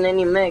there isn't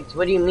any mechs.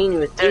 What do you mean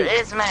you think? There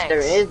is mechs.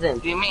 There isn't.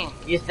 What do you mean?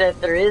 You said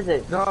there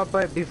isn't. No,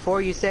 but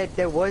before you said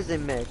there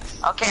wasn't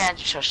mechs. Okay,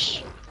 Andrew,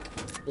 shush.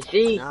 You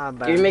see,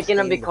 you're making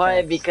them be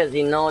quiet because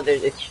you know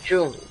that it's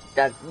true.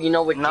 That you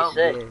know what you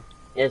said. Yeah.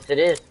 Yes, it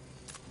is.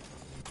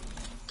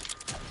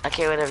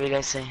 Okay, whatever you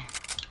guys say.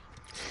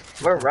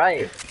 We're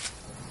right.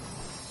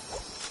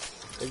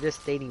 We're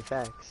just stating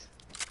facts.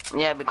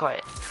 Yeah, be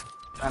quiet.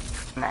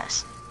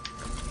 Nice.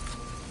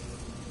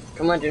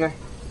 Come on, Junior.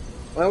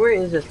 Well, where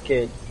is this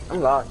kid?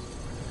 I'm lost.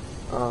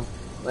 Oh,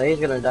 well, he's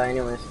gonna die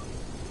anyways.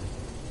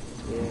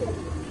 Yeah.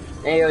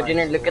 Hey, yo,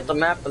 Junior, look at the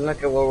map and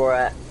look at where we're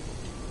at.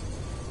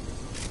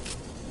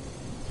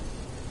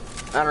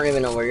 I don't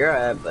even know where you're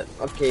at, but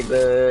okay,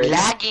 but...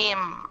 Lagging,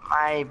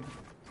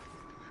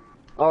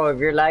 Oh, if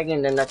you're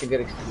lagging, then that's a good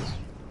excuse.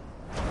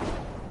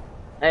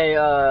 Hey,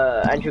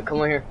 Andrew,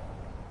 come on here.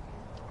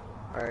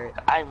 Alright.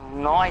 I have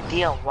no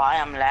idea why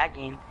I'm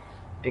lagging.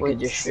 Because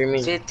you're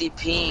streaming. 50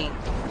 ping.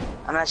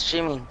 I'm not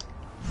streaming.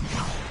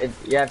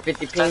 Yeah,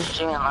 50 ping? I'm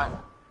streaming on.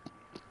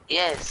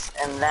 Yes,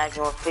 and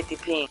lagging with 50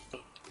 ping.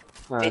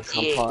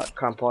 58.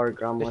 Grandpa,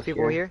 Grandma. There's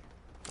people here?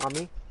 On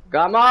me?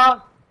 Grandma!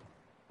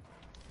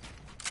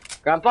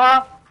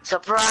 Grandpa!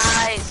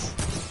 Surprise!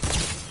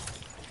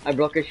 I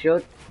broke his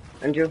shield.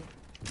 Andrew?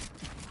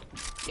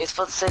 You're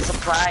supposed to say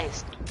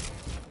surprise.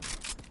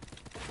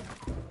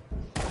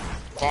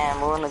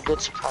 Damn, we're on a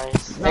good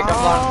surprise. No,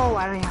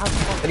 I don't have to.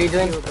 What are you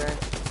doing?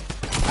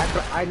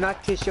 I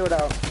knocked his shield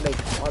out, like,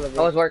 all of it.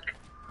 How was work?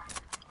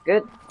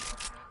 Good?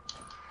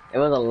 It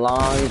was a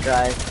long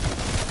drive.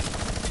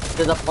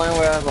 To the point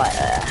where I was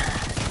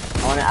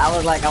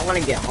like, I want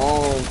to get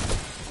home.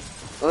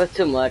 It was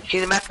too much.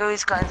 He's back of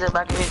his kinds of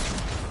back of his.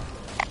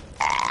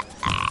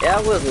 Yeah,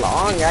 it was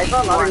long. I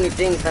saw a lot of new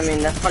things. I mean,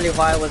 that's probably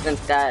why I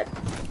wasn't that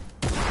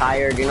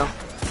tired, you know?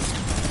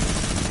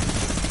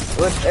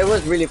 It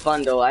was really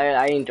fun though.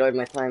 I enjoyed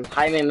my time.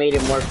 Jaime made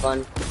it more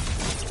fun.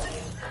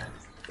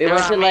 We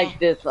went to like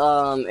this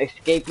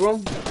escape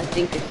room. I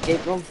think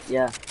escape room.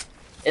 Yeah.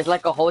 It's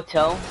like a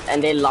hotel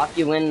and they lock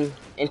you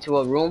into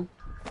a room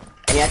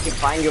and you have to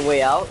find your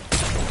way out.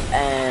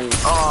 And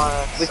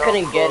we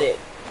couldn't get it.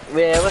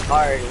 It was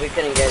hard. We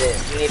couldn't get it.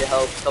 We needed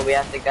help, so we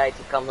asked the guy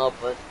to come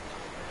help us.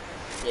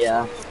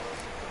 Yeah.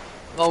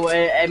 Well,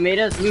 it made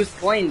us lose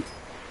points.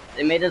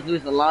 It made us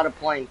lose a lot of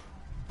points.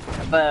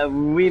 But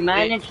we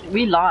managed.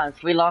 We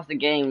lost the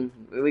game.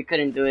 We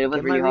couldn't do it. It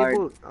was really hard.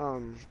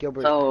 Reboot,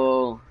 Gilbert.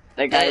 So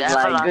that guy's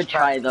like, good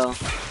try though.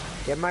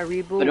 Get my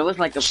reboot. But it was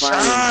like a fun.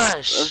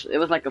 It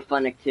was like a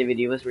fun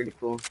activity. It was really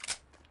cool.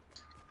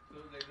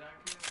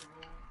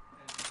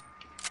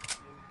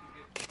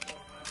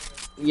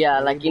 Yeah,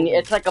 like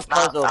it's like a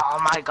puzzle. Oh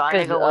my god,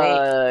 nigga,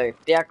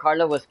 wait.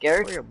 Carla was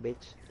scared. Oh,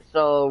 bitch.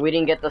 So we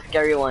didn't get the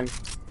scary one.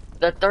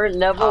 The third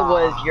level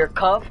was you're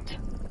cuffed,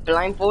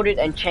 blindfolded,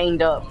 and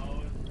chained up.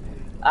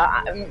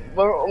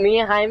 Me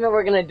and Jaime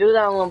were gonna do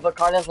that one, but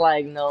Carla's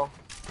like, no.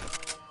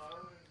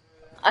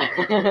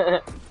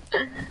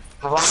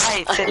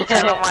 Why? Tell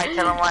him why.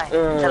 Tell him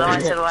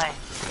why.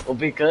 Well,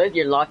 because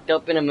you're locked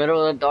up in the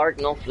middle of the dark,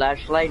 no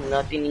flashlight,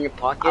 nothing in your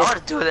pocket. I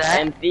wanna do that.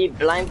 Empty,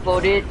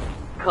 blindfolded,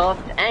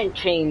 cuffed, and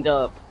chained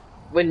up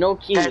with no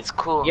keys. That's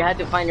cool. You had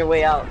to find your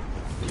way out.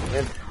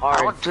 It's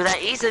hard. I would do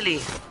that easily.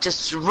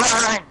 Just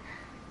run.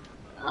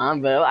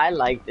 But I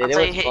liked it. It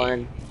was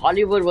fun.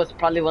 Hollywood was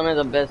probably one of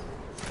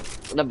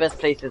the best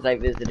places I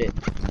visited.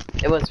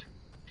 It was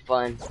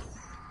fun.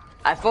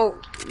 I felt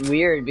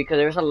weird because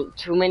there was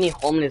too many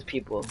homeless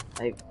people.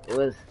 Like it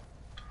was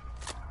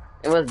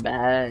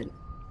bad.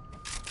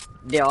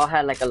 They all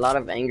had like a lot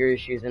of anger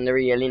issues and they were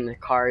yelling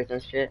at cars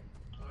and shit.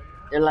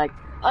 They're like,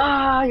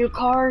 your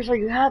cars, are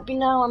you happy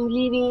now? I'm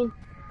leaving.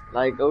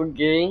 Like,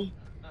 okay.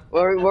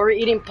 We're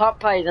eating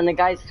Popeyes and the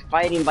guy's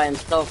fighting by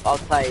himself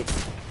outside.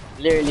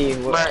 Literally.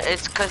 But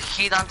it's cause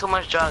he done too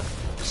much drugs.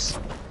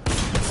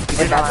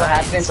 But that's what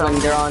happens when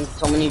they're on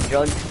so many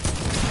drugs.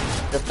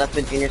 the stuff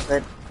that Junior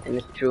said, and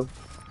it's true.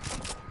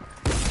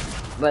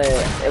 But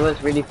it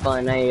was really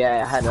fun. I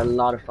had a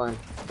lot of fun.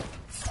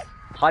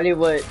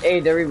 Hollywood, hey,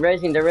 they're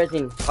resin.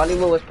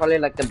 Hollywood was probably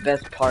like the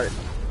best part.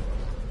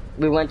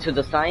 We went to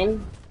the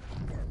sign,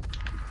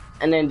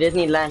 and then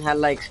Disneyland had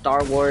like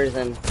Star Wars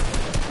and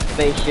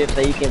spaceships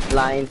that you can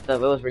fly and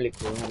stuff. It was really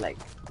cool. Like,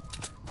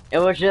 it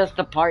was just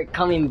the part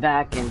coming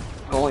back and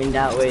going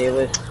that way. It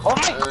was,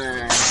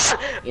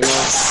 you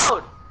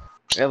know,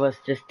 it was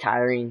just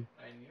tiring.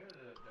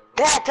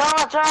 Yeah,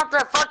 turn off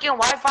their fucking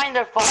Wi-Fi in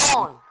their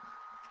phone.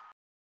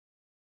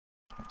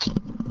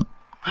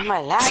 Why am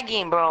I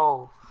lagging,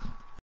 bro?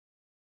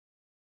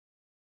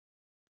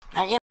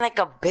 I get like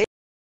a bitch.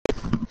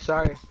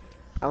 Sorry,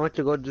 I want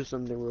to go do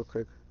something real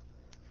quick.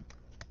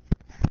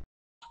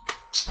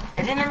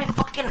 It didn't let me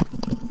fucking.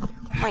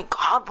 Oh my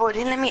god, bro! It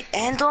didn't let me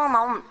end them.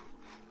 I'm.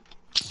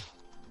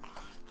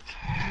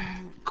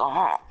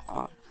 God.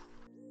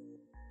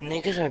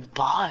 Niggas are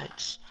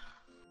bots.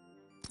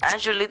 I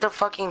should leave the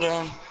fucking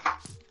game.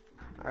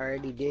 I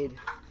already did.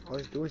 I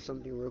was doing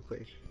something real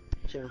quick.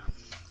 Chill.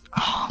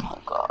 Oh my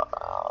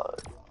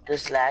god.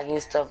 This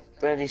lagging stuff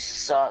really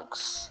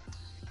sucks.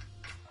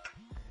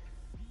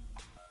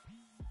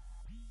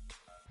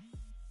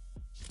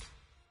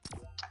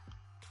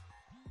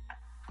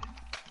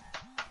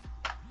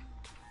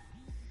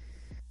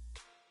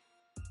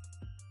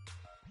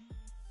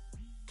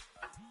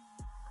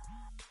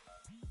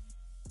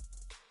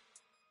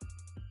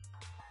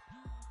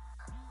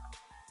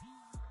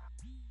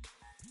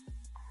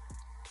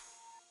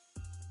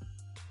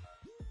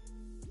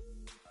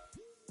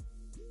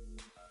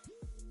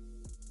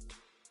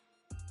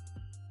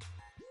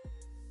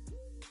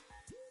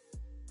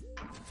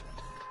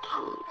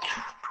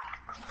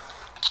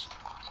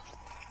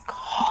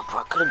 Oh, bro,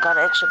 I could've got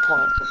an extra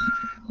point.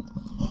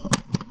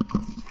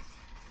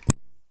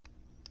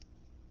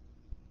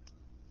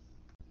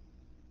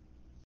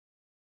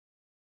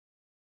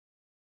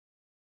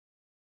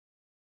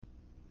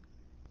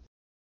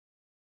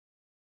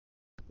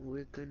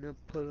 We're gonna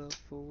pull up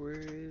for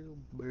real,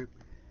 baby.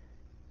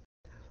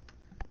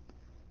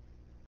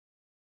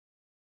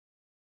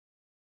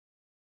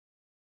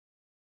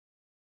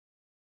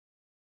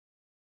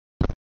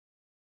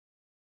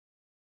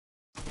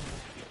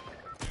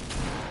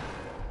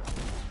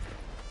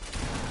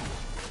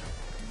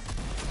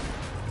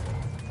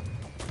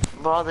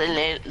 Bro,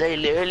 they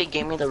literally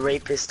gave me the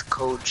rapist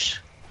coach.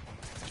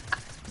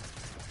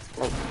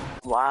 Like,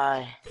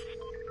 why?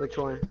 Which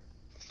one?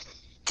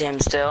 Tim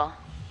still.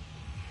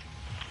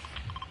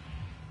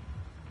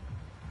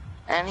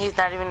 And he's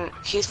not even,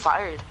 he's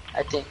fired,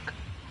 I think.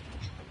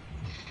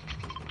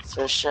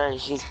 For sure,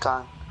 he's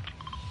gone.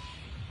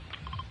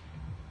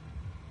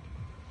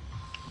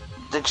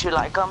 Did you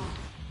like him?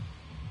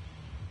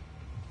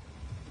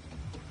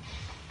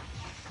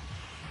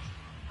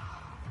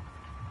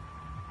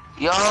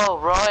 Yo,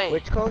 Roy.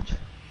 Which coach?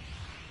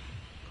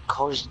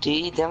 Coach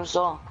D, them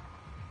so.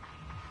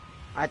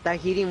 I thought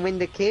he didn't win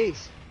the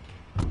case.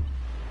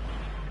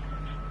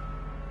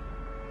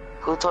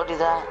 Who told you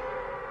that?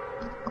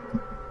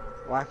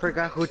 Well, I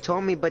forgot who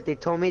told me, but they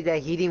told me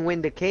that he didn't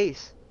win the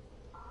case.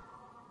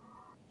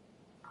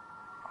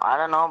 I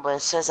don't know, but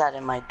it says that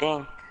in my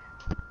thing.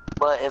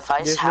 But if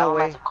I There's have no him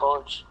way. as a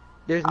coach,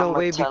 There's no I'ma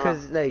way tell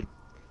because him. like,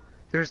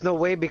 there's no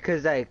way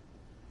because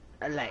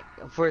like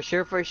for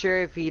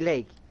sure if he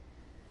like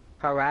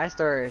harassed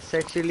or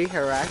sexually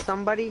harassed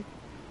somebody,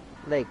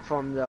 like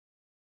from the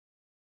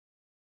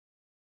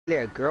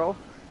a girl.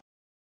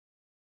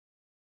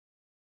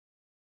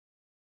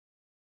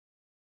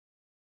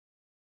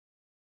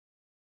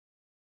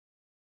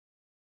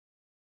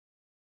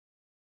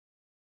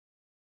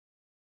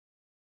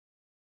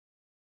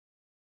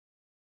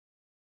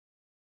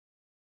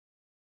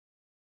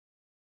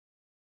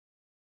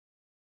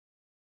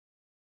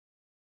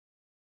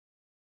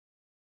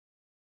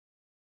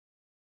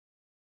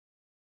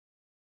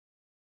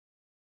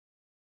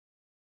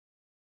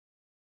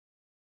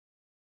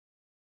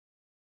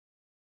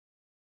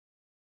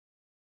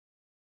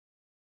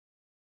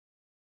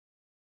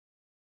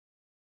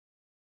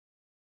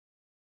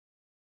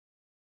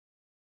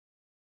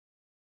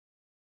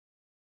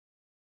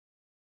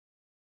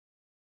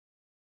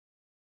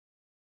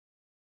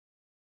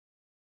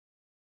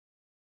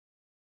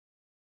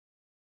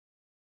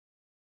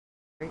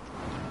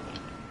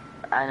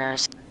 I never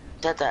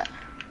said that.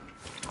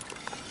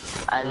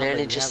 I No,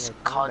 literally but you have just a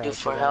called you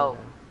comeback for to that help.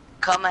 though.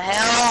 Come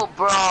help,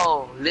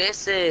 bro.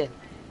 Listen.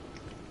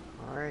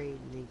 Alright,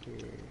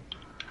 nigga.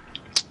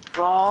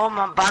 Bro,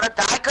 I'm about to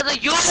die because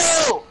of you.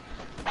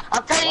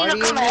 I'm telling What you do to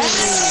you come mean?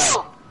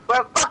 help. For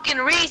a fucking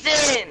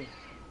reason.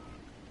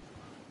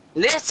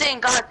 Listen,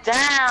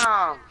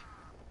 goddamn.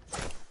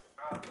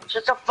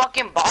 Just a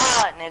fucking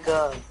bot,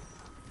 nigga.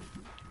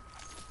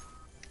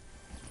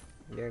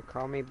 Yeah,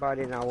 call me about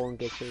it and I won't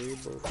get your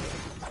reboot.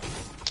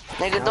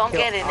 Nigga, I'll don't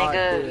kill get it, all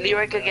nigga. three of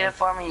Leroy them, could get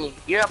bro. it for me.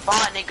 You're a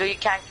bot, nigga. You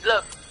can't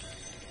look.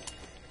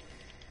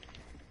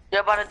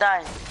 You're about to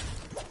die.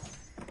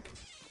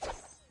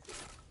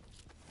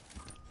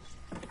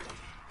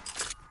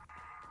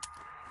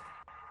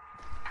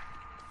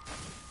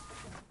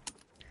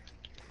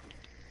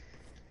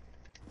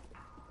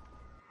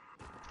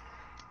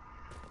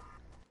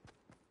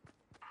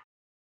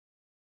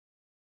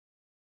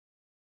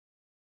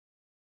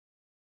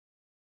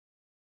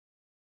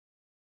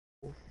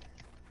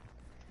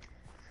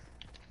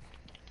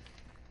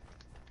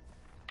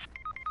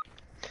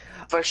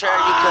 For sure,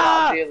 you killed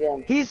all 3 of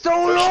them. He's so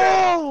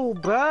low,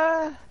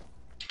 bruh.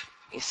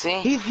 You see?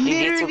 He's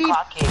you literally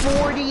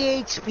 40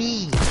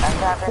 HP.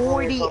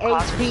 40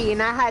 HP,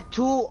 and I had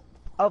 2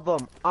 of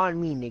them on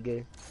me,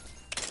 nigga.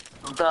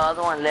 The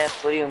other one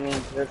left. What do you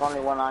mean? There's only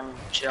 1 on you.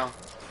 Chill.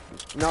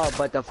 No,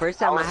 but the first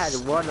time I had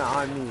 1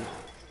 on me.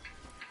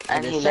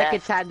 And the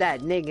second time that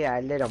nigga,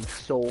 I lit him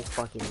so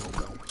fucking low,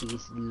 bro.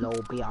 He's low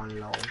beyond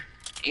low.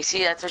 You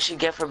see, that's what you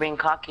get for being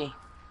cocky.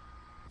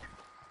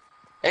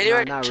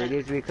 No, not really.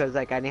 It's because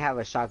like I didn't have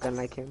a shotgun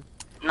like him.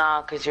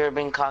 Nah, cause you're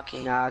being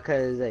cocky. Nah,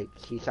 cause like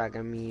he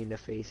shotgun me in the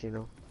face, you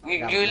know.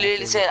 You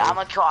literally said I'm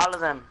gonna kill all of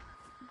them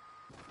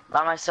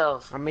by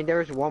myself. I mean,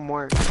 there's 1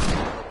 more.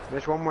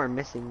 There's 1 more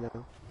missing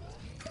though.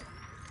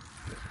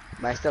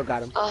 But I still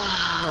got him.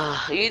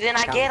 You did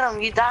not get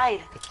him. You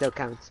died. It still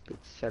counts. Bitch.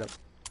 Shut up.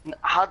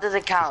 How does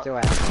it count? Still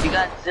ass. You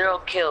got 0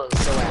 kills.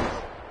 Still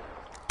ass.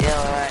 Yeah,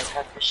 alright.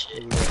 Cut the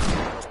shit.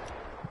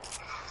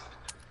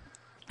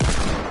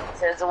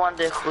 Says the one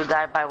who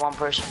died by 1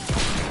 person.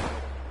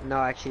 No,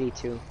 actually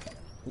 2.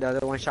 The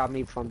other one shot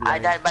me from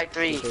behind. I died by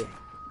 3.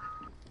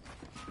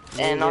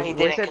 And no, he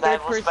didn't, because I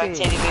was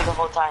spectating you the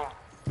whole time.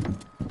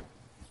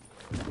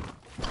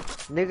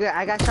 Nigga,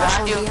 I got shot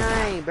from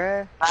behind,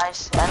 bruh.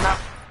 Nice, end up.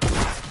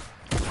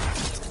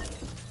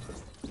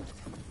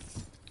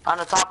 On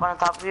the top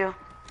of you.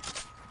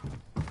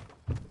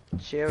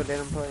 Chill, let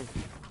him play.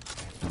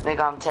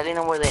 Nigga, I'm telling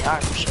them where they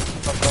are. Shut the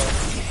fuck up.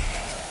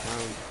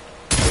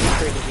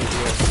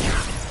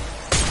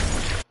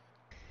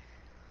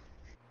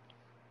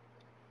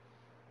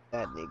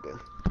 That nigga.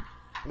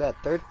 That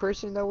 3rd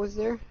person that was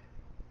there?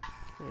 I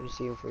didn't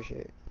see him for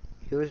shit.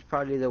 He was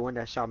probably the one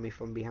that shot me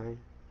from behind.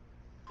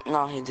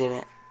 No, he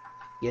didn't.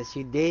 Yes,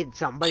 he did.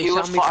 Somebody he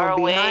shot me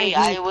from behind.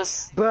 I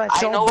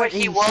know where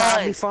he was.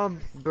 Shot me from...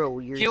 Bro,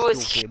 you're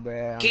stupid,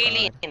 bro.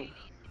 Killing.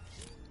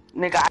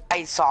 Nigga,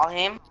 I saw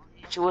him.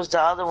 It was the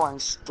other one,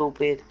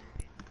 stupid.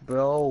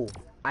 Bro,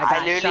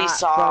 I literally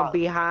shot from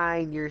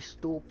behind. You're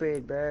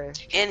stupid, bro.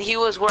 And he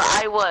was where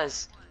I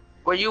was.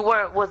 Where you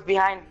were was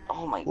behind.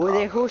 Oh my god. Well,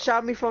 then who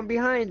shot me from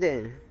behind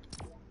then?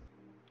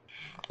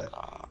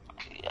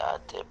 Ya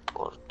te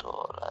por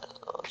todas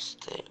dos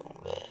de un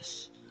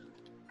vez.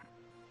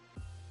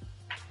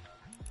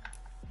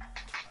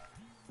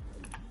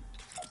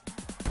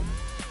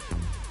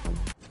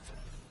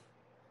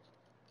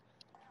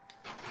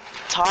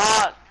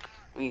 Talk.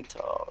 We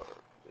talk.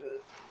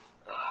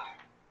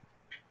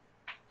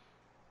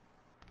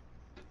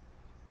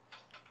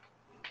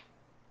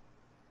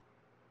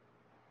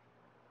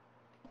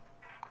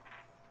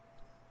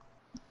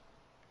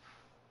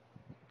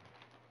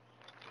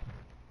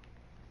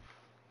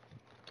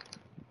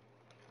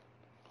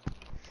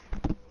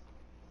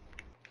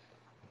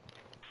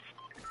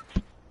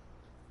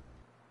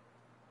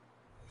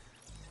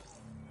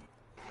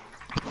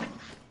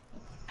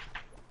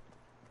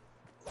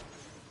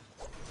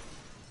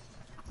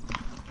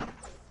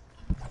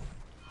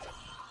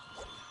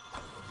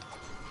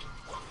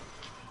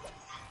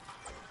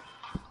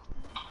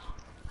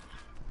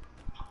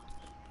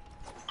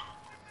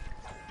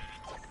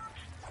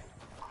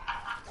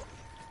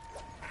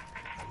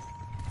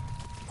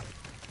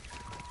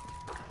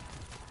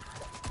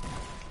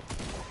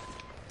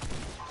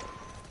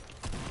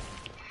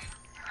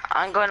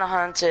 I'm gonna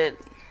hunt it.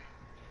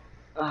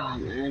 Oh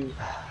man.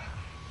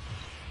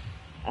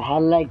 I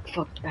had like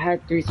I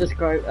had 3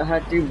 subscribers, I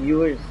had 3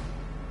 viewers,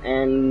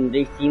 and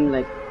they seem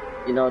like,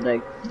 you know,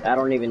 like I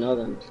don't even know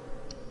them.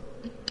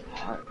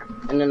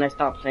 And then I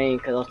stopped playing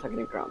because I was talking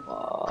to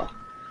Grandpa.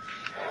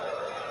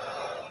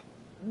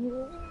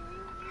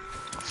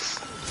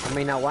 I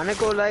mean, I wanna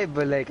go live,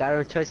 but like I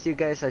don't trust you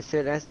guys. As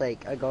soon as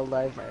like I go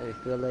live, I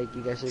feel like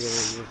you guys are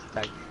gonna just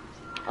like.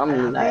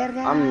 I'm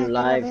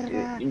live,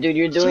 dude. Dude,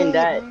 you're doing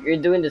that. You're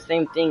doing the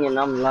same thing, and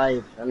I'm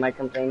live. Am I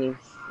complaining?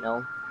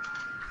 No.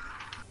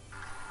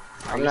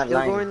 I'm not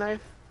still going live.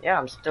 Yeah,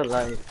 I'm still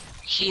live.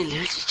 He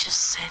literally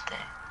just said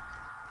that.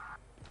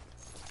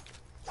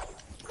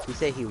 He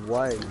said he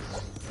was.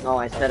 No,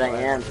 I said I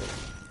am.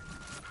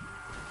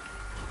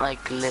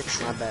 Like,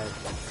 listen. My bad.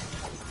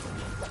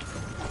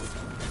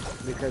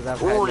 Because I've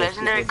had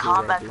legendary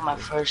combat in my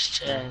first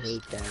chest. I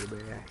hate that, bro.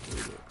 I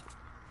hate it.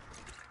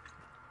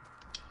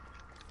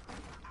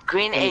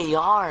 Green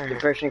AR.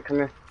 Depression, come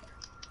here.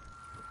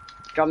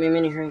 Drop me a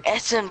mini ring.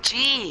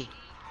 SMG.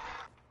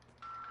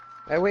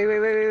 Hey,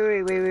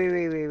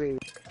 wait.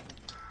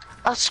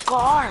 A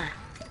scar.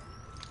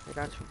 I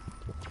got you.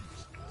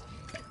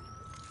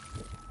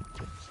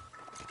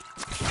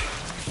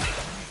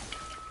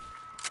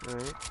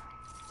 Alright.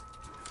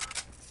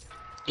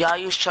 Y'all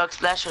use Chuck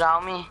Splash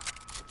without me?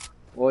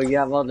 Well, you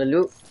have all the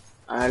loot.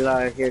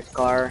 Here's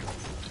car.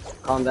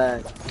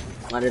 Combat.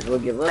 Might as well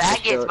give up.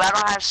 Baggage, but I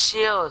don't have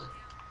shield.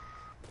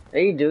 Yeah,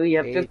 you do. You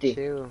have 50.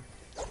 Too.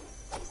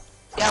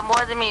 You have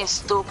more than me,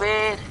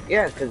 stupid.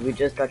 Yeah, because we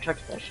just got Chuck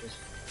Splashes.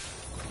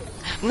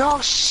 No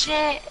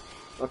shit.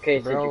 Okay,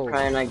 bro, since you're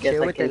crying, I guess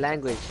I with can. The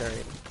language,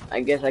 sorry.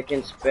 I guess I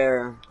can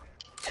spare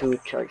 2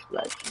 Chuck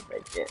Splashes,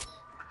 I guess.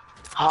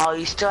 Oh,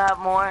 you still have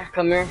more?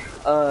 Come here,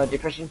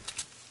 depression.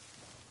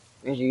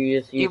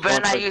 You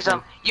better not use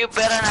them. You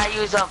better not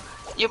use them.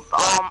 You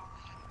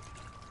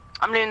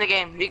I'm leaving the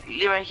game.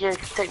 You right here.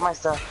 Take my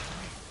stuff.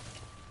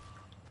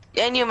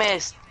 And you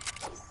missed.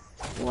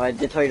 Well, I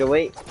did tell you to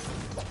wait.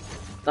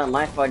 It's not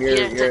my fault.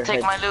 Your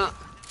take my loot.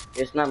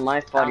 It's not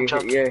my fault.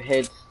 Your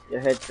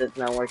headset's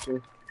not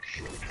working.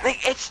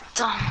 Like it's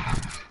dumb.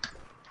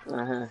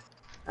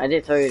 I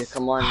did tell you to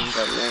come on,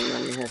 but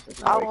man, your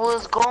headset's not working. I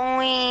was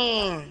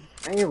going.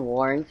 Are you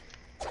warned?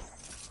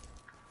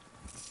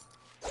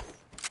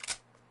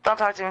 Don't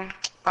talk to me.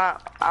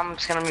 I'm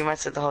just gonna mute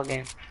myself the whole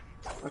game.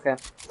 Okay.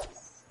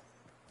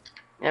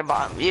 Yeah,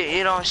 but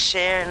you don't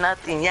share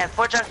nothing. Yeah,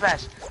 4 chug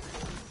splash.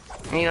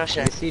 You don't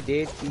share. Yes, he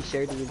did. He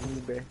shared it with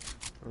me, bro.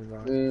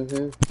 Oh,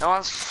 God. No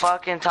one's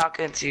fucking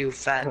talking to you,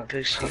 fat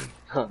pussy.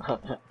 You're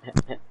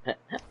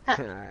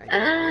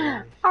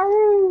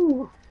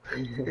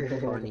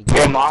funny.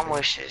 Your mom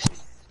wishes.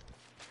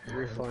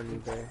 You're funny,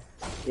 bro.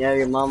 Yeah,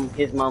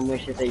 his mom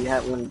wishes that you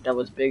had one that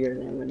was bigger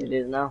than what it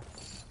is now.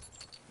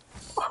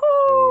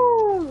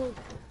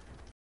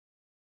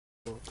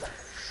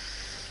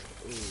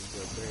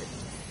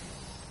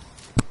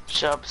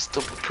 Shut up,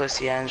 stupid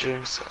pussy,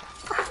 Andrew.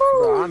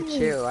 Bro, I'm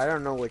chill. I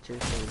don't know what you're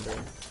saying, bro.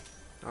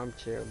 I'm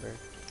chill, bro.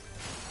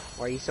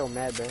 Why you so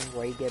mad, bro?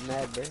 Why you get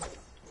mad, bro?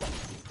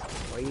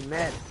 Why you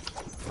mad?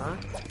 Huh?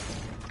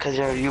 Cause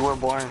you were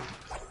born.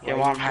 Your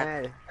mom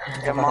had.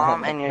 Your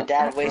mom and your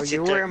dad wasted.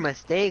 Bro, you were a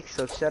mistake,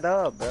 so shut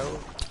up, bro.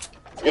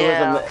 It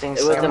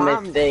was a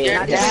mistake.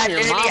 Your dad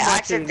literally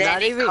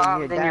accidentally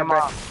calmed in your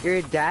mom.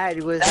 Your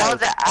dad was that like,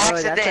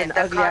 was an accident. That's an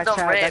ugly ass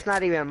child. That's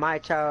not even my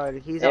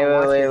child. He's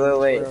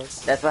wait.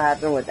 That's what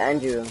happened with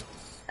Andrew.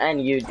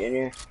 And you,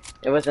 Junior.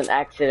 It was an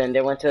accident.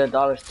 They went to the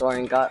dollar store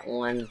and got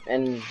one,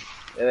 and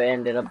it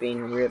ended up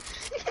being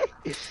ripped.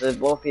 So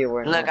both of you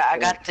were. Look, I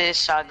got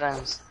this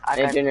shotguns. I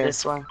got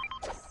this one.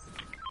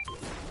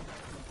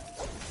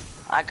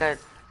 I got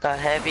the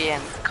heavy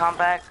and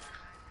compact,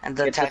 and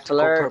the tactical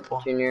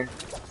purple. Junior.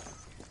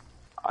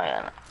 Oh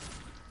yeah.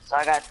 So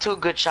I got 2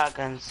 good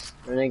shotguns.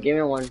 And then give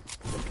me one.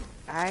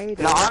 No,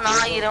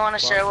 you don't want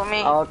to share with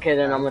me. Oh, okay,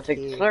 then I'm gonna take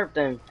the slurp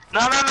then.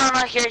 No.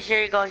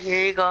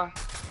 Here you go.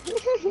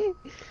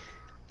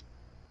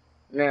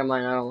 Never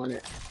mind, I don't want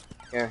it.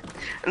 Here.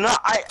 No,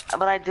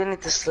 but I do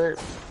need to slurp.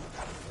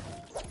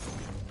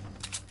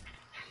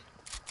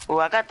 Oh,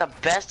 I got the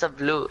best of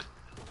loot.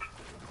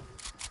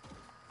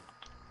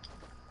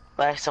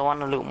 But I still want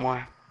to loot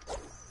more.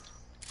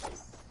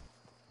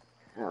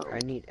 I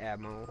need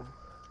ammo.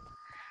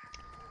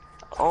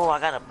 Oh, I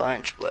got a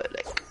bunch, but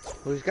like.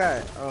 Who's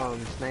got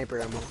sniper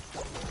ammo?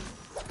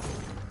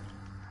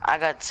 I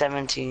got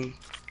 17.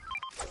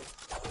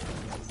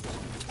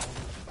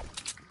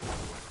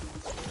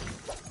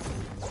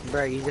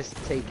 Bro, you just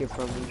take it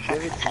from me.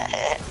 Give it to me.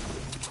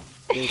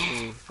 Give it to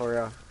me, for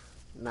real.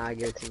 Nah,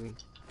 give it to me.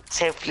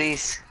 Say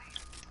please.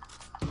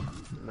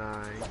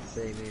 Nah,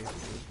 say me.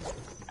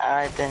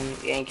 Alright then,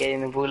 you ain't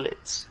getting the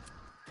bullets.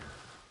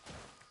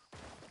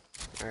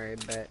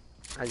 Alright, bet.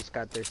 I just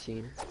got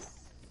 13.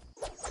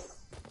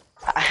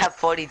 I have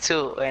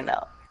 42 right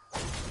now.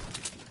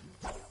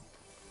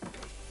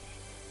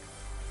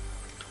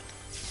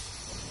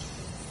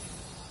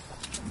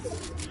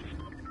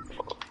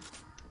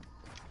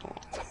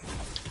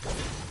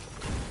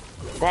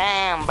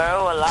 Damn,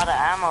 bro, a lot of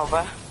ammo,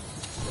 bro.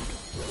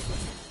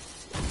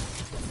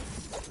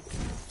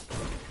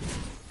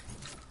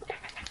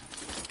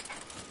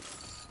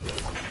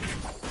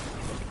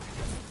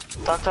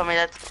 Don't tell me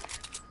that.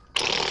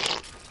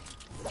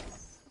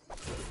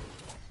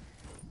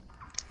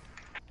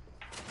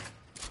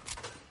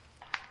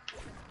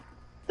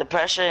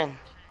 Depression.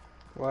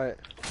 What?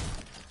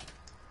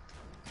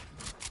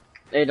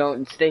 Hey,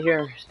 don't stay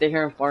here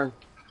and farm.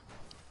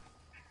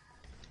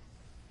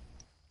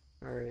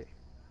 Alright.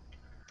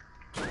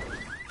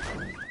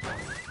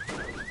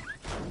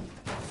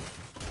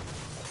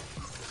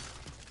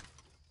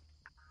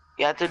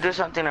 You have to do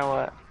something or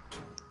what?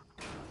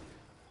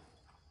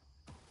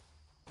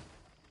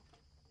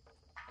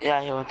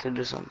 Yeah, he wants to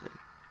do something.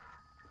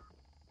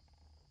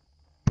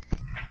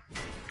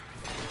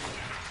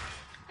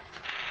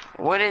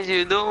 What is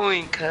you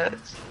doing,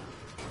 cuz?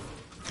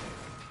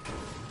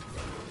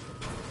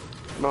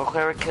 Bro,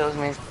 whoever kills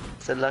me,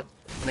 it's the luck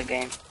in the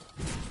game.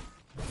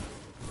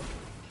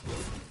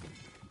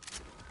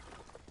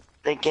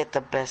 They get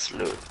the best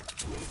loot.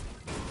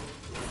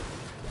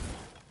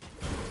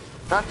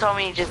 Don't tell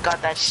me you just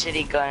got that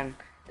shitty gun.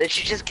 Did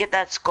you just get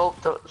that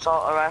scoped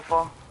assault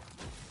rifle?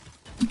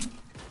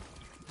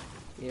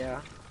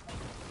 Yeah.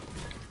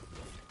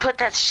 Put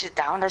that shit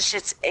down, that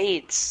shit's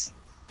AIDS.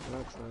 No,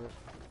 it's not.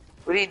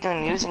 What are you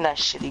doing using that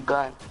shitty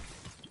gun?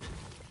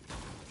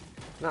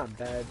 Not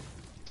bad.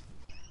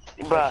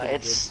 Bruh,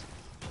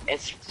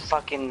 it's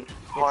fucking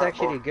horrible. It's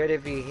actually good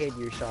if you hit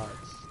your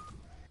shots.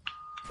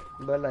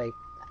 But like,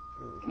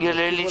 you're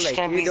literally just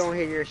gonna you don't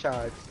hit your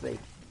shots, like.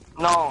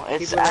 No,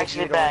 it's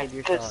actually bad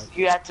because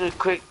you have to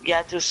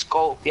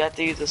scope. You have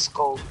to use the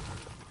scope.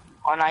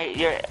 Or not,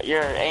 your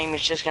aim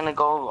is just gonna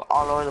go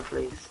all over the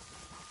place.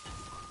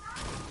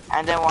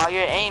 And then while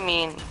you're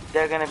aiming,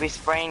 they're gonna be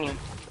spraying you.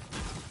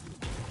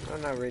 No,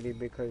 not really,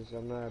 because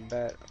I'm not a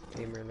bad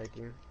aimer like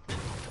you.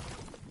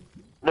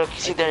 Look, you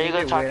see, there you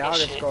go talking without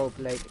shit. A scope,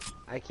 like,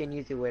 I can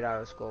use it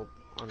without a scope,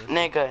 honestly.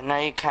 Nigga, no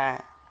you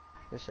can't.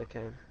 Yes, I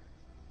can.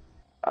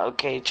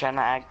 Okay, trying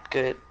to act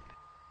good.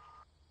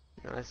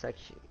 No, it's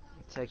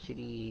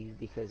actually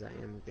because I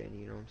am good,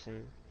 you know what I'm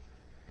saying?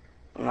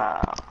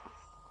 Nah.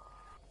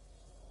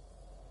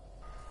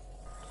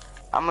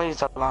 I'm gonna use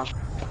the launch.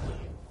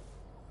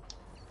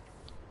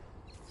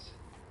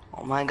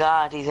 Oh my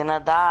god, he's gonna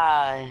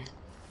die.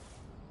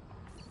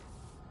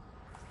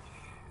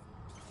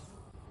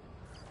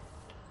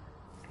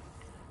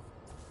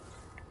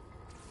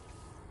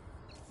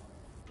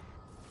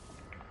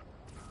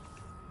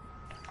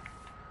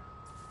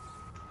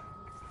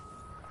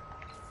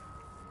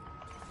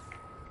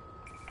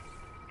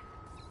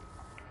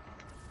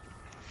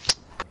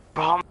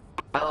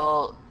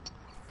 Bro,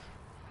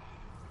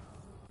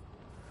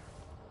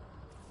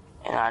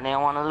 and I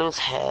didn't want to lose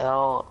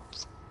health.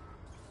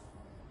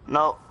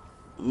 No,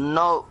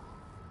 no,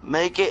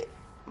 make it,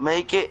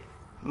 make it,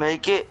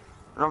 make it.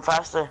 Run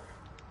faster.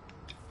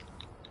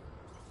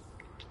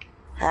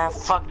 Ah,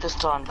 fuck this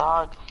ton,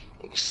 dog.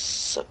 You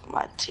suck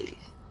my teeth.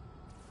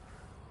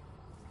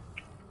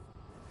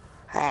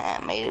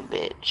 Ah, made it,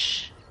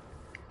 bitch.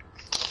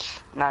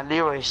 Nah,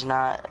 Leroy's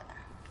not.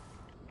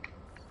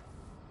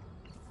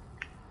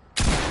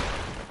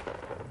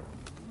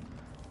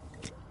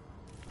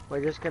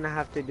 We're just gonna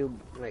have to do,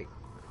 like,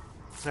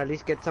 at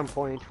least get some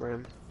points for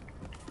him.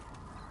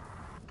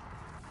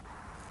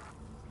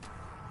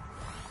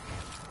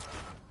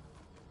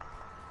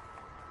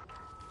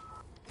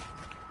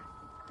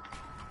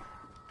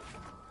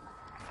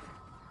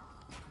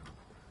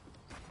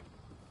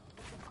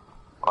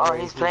 Oh,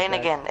 he's playing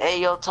again.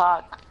 Hey, yo,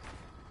 talk.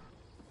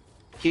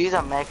 He's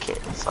a mech kid.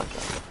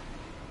 Fucking.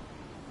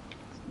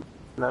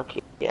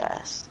 Lucky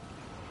ass.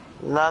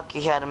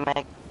 Lucky he had a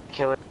mech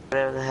kid,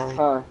 whatever the hell.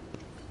 Huh.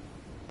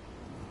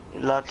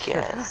 Lucky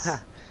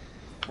ass.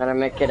 Gotta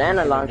make it and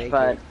a launch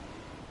pad.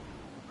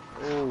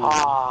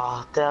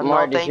 Oh, damn,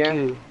 no, thank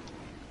you.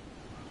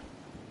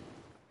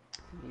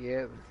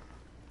 Yep.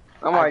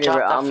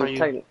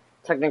 I'm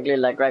technically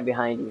like right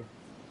behind you.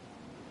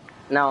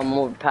 Now I'm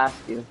moved past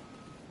you.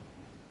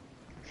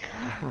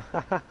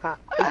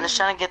 I'm just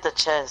trying to get the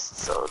chest,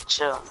 so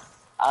chill.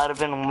 I would have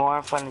been more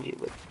in front of you,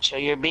 but chill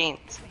your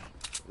beans.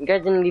 You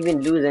guys didn't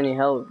even lose any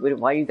health.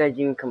 Why are you guys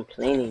even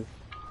complaining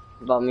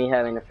about me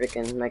having a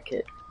freaking mech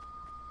kit?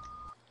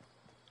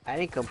 I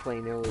didn't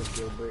complain, it was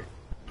Gilbert.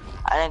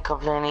 I didn't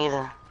complain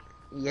either.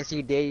 Yes,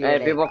 you did.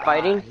 Hey, people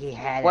fighting? He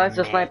had Who has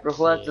the sniper?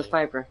 Who has the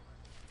sniper?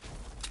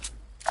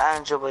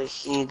 Andrew, but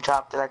he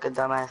dropped it like a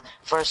dumbass.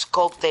 For a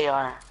scope, they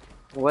are.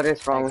 What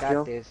is wrong with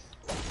you? This.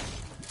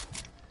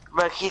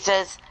 But he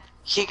says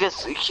he could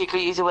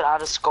use it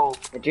without a scope.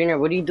 Hey, Junior,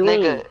 what are you doing?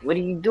 Nigga, what are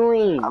you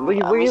doing? I'm where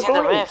are you using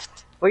going? the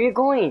rift. Where are you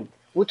going?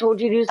 Who told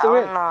you to use the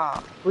rift?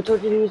 Who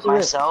told you to use the rift?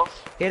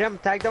 Myself. Hit him,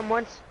 tag them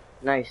once.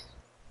 Nice.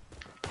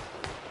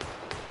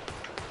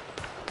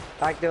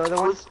 Tag the other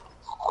ones.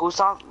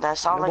 That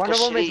sounds like one a of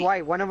them shitty. is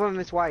white. One of them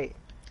is white.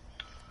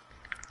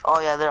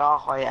 Oh yeah, they're all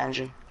white,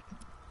 Andrew.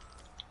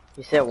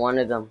 You said one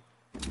of them.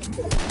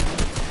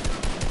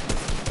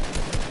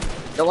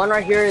 The one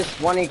right here is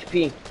 1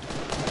 HP.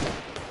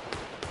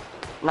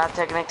 Not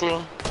technically.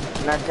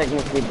 Not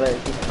technically, but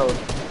he's close.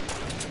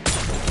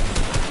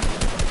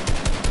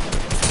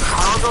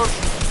 How those?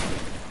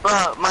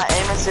 Bro, my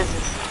aim assist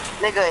is...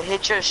 Nigga,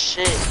 hit your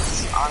shit.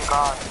 On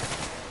God.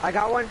 I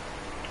got one.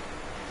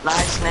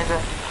 Nice, nigga.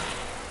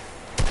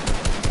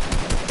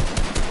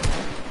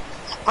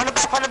 From the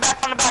back, from the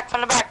back, from the back,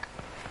 from the back.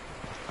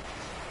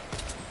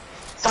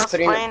 Stop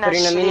spraying that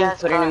shitty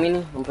ass gun.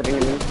 I'm putting a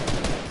mini.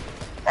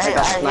 Hey,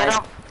 I hit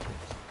him.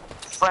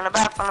 From the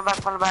back, from the back,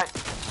 from the back.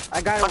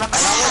 I got from the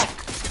back.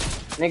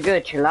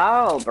 Nigga, chill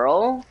out,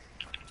 bro.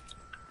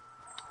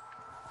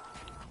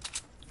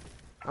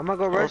 I'm gonna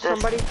go rush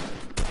somebody.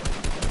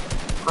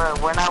 Bro,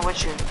 we're not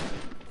with you.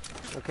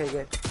 Okay,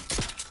 good.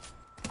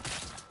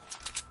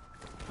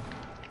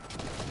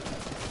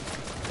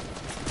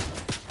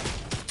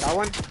 That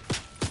one?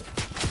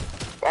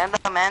 End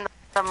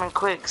them in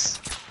quicks.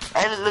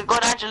 Hey, let's go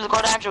to Andrew, let's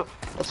go to Andrew.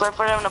 Let's wait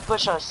for them to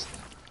push us.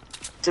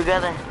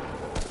 Together.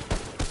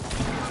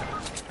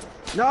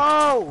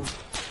 No!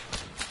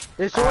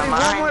 There's only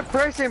one more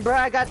person, bro.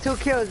 I got 2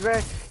 kills, bro.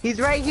 He's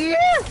right here!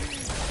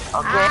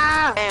 Okay,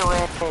 hey,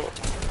 wait.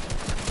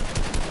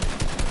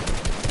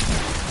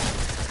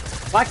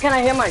 Why can't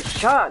I hit my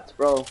shots,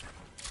 bro?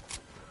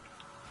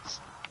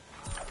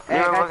 Hey,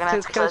 I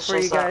got 2 kills for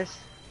you guys.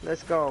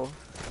 Let's go.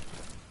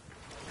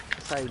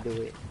 That's how you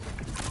do it.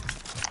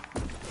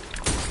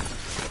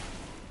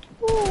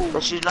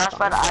 But she's not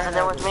by the island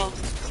there with me.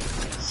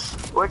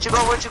 Where'd you go,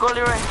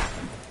 Leroy?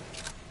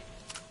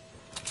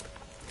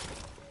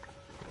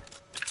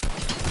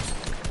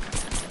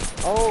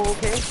 Oh,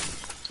 okay.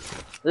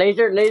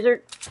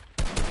 Laser.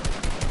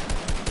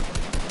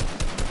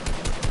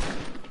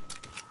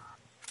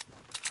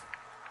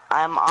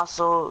 I'm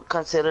also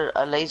considered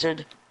a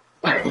lasered.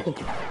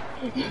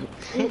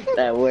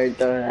 That word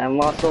though. I'm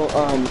also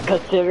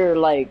considered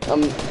like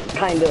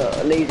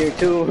kinda laser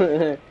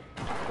too.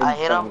 I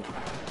hit him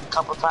a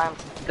couple times.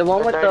 The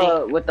one with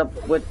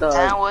the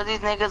Damn, where these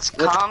niggas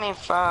coming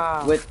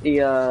from? with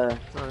the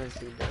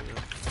Honestly, don't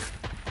know.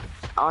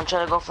 I wanna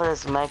try to go for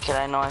this med kit.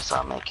 I know I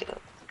saw a med kit.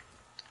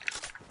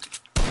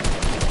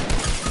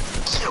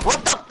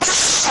 What the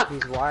fuck?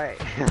 He's white.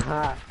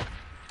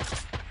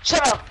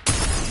 Shut up!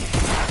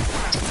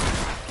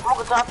 I'm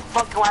gonna drop the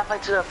fucking Wi-Fi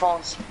to their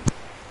phones.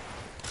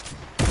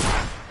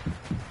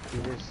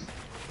 Jesus.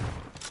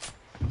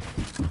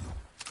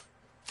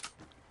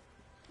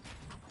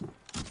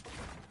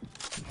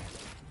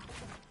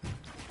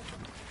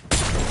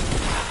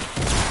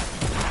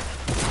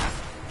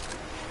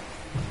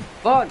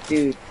 fuck,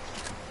 dude.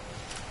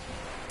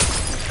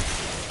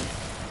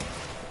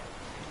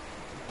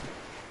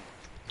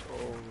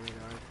 Oh my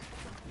god.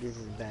 This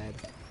is bad.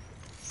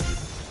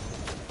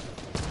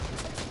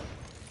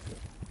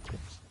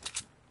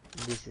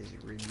 This is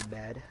really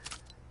bad.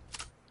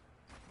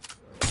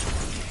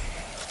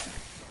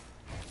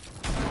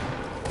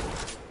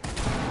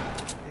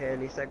 Hey, at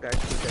least I got you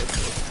guys.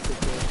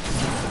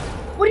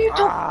 What are you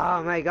talking?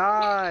 Oh my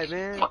god,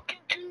 man. Fucking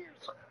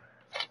tears,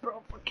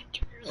 bro. Fucking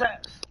tears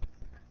ass.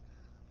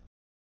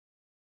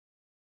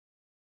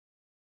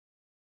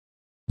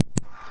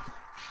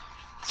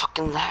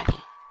 Fucking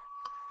laggy.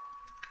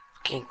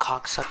 Fucking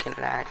cocksucking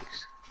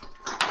laggies.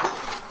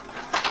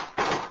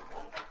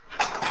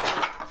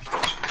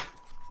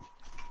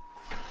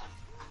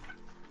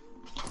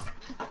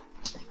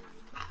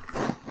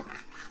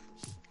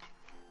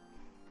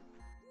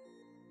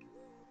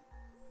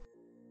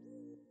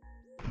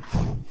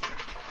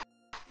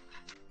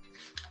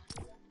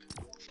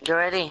 You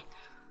ready?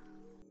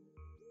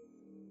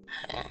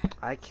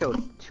 I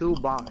killed 2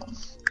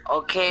 bots.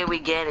 Okay, we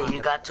get it.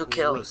 You got 2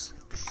 kills.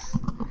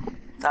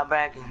 Stop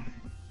bragging.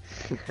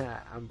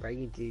 I'm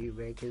bragging to you,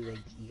 man, cause like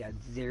you got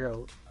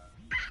 0.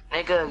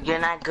 Nigga, you're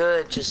not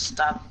good. Just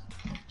stop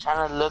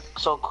trying to look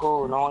so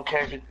cool. No one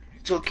cares.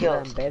 2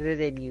 kills. I'm better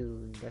than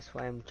you. That's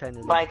why I'm trying to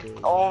look Like, good.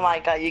 oh my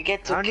god, you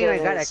get 2 I don't kills.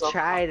 even gotta so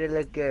try to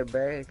look good,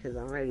 bro, cause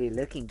I'm already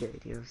looking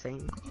good. You know what I'm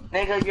saying?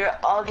 Nigga, you're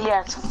ugly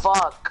as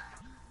fuck.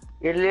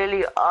 You're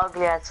literally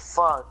ugly as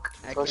fuck.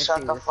 So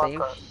shut the fuck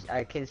up.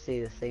 I can say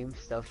the same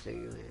stuff to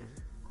you, man.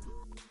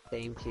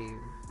 Same to you.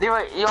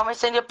 Leroy, you want me to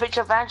send you a picture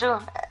of Andrew?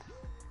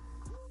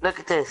 Look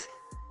at this.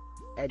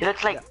 He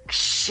looks like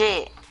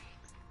shit.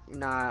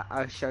 Nah,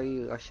 I'll show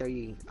you.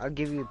 I'll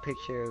give you a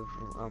picture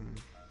of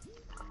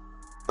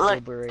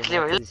Look, Leroy,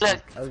 Leroy,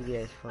 look, ugly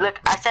as fuck. look.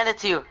 I sent it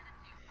to you.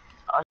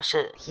 Oh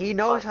shit. He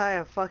knows how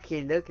I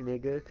fucking look,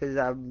 nigga, cause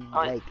I'm Oh,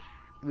 like,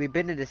 we've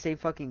been in the same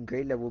fucking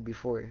grade level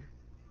before.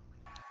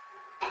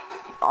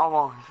 Oh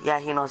well, yeah,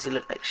 he knows you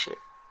look like shit.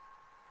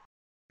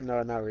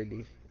 No, not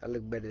really. I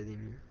look better than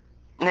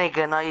you.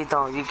 Nigga, no you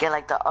don't. You get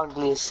like the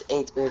ugliest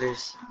 8th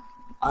graders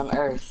on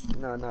earth.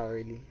 No, not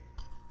really.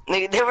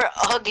 Nigga, they were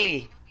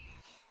ugly.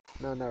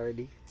 No, not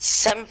really.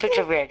 Send me a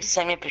picture of your ex.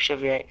 Send me a picture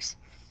of your ex.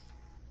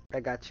 I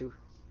got you.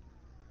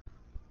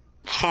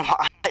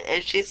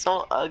 Is she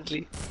so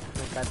ugly?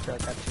 I got you.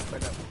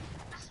 Put up.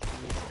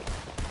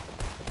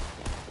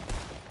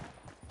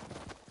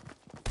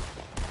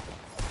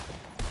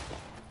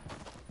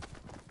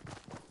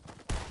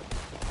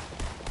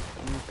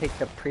 Pick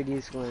the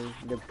prettiest one.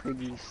 The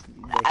prettiest.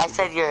 I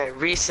said you're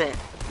recent.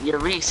 You're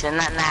recent.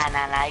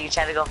 Nah. You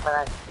try to go for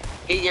that.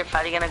 You're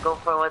probably gonna go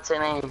for what's her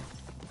name?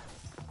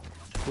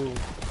 Who?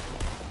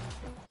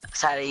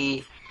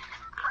 Sorry.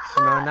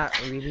 No, not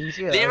really.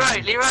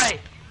 Leroy.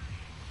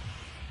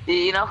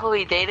 You know who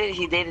he dated?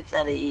 He dated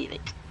Sadie.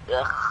 Like,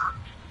 ugh.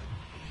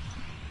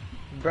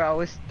 Bro, I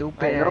was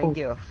stupid. I didn't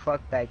give a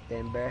fuck back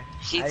then, bro.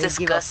 He's I didn't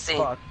disgusting.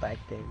 give a fuck back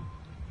then.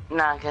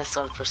 Nah, I guess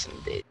one person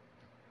did.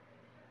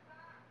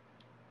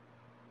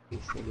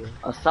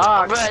 A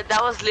sock. Bro,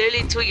 that was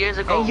literally 2 years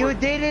ago. And you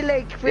did it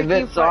like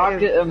freaking.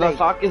 If a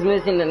sock is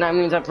missing, then that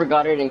means I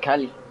forgot it in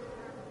Cali.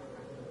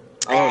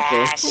 Oh,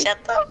 okay. Shut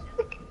up.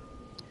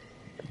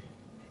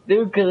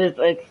 Dude, cause it's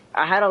like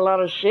I had a lot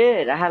of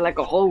shit. I had like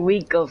a whole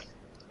week of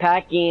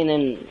packing,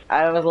 and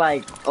I was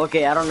like,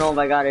 okay, I don't know if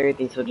I got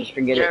everything, so just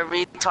forget it. You're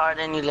a retard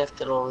and you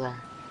left it over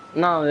there.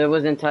 No, it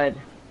wasn't tied.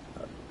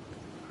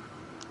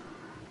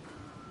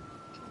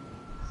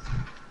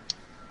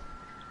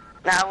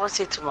 Nah, we'll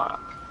see tomorrow.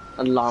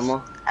 A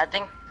llama. I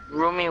think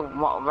Rumi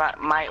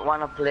might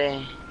want to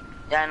play.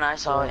 Yeah, no, I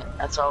saw it.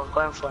 That's what I was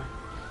going for.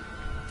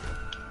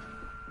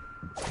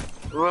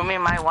 Rumi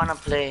might want to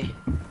play.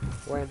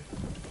 When?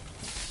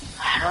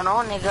 I don't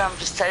know, nigga. I'm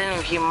just telling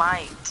you, he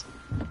might.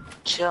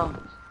 Chill.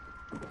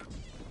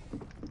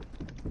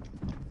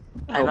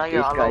 I know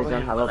you're all guys over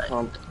don't him, have a but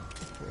pump.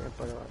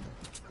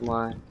 Come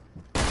on.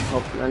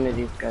 Hope none of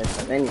these guys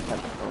have any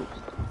type of pumps.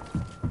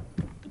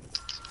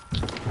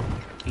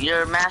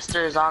 your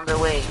master is on the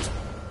way.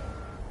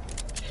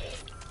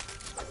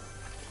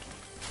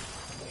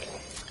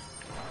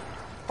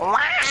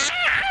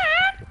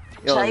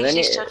 Yo, Shall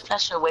I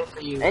flash away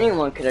for you?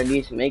 Anyone could at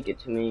least make it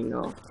to me, you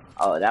know.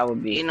 Oh, that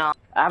would be. You know.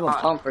 I have a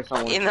pump for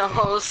someone. You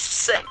know,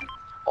 sick.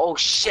 Oh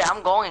shit,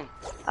 I'm going.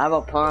 I have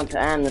a pump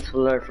and this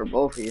alert for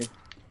both of you.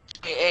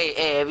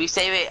 Hey, if you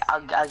save it,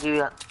 I'll give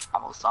you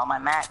almost all my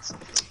mats.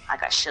 I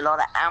got shitload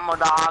of ammo,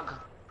 dog.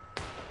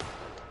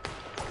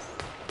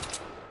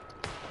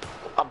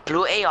 A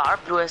blue AR,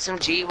 blue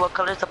SMG. What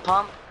color is the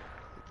pump?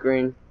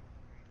 Green.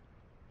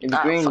 It's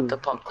green. Fuck the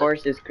pump. Of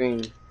course it's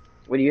green.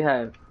 What do you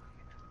have?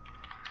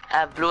 I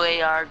have blue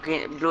AR,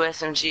 green, blue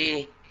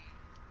SMG.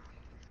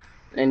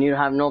 And you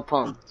have no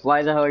pump.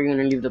 Why the hell are you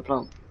gonna leave the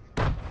pump?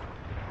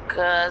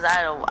 Cause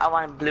I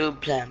want blue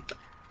pump.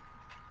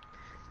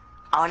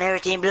 I want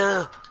everything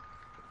blue.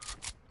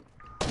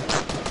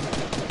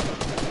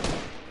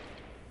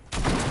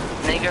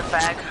 Nigger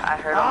fag, I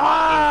heard him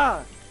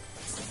walking.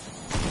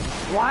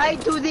 Why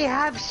do they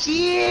have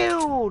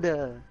shield?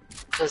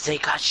 Cause they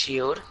got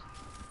shield.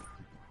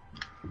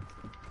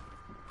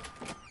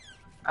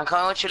 I'm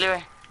coming with you,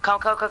 Leroy.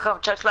 Come.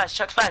 Chuck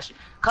splash.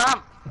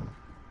 Come.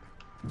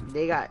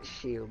 They got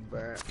shield,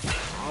 bro.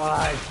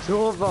 Oh, 2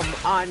 of them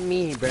on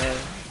me, bro.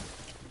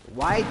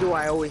 Why do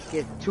I always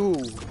get 2?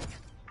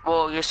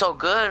 Well, you're so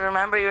good.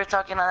 Remember you were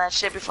talking on that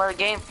shit before the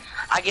game?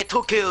 I get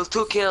 2 kills.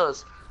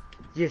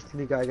 Yes,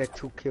 nigga, I got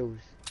 2 kills.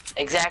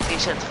 Exactly,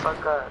 shut the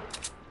fuck up.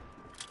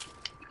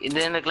 It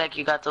didn't look like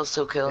you got those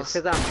 2 kills. It's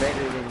cause I'm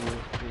better than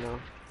you know?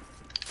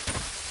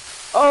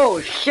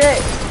 Oh,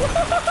 shit!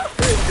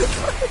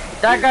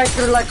 That guy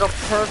threw like a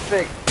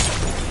perfect...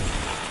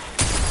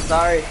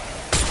 Sorry.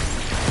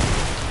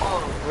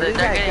 Oh, what is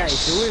that guy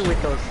doing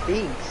with those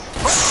things?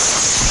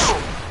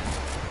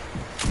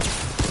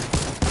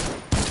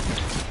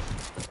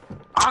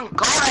 On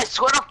God, I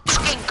swear to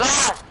fucking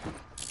God!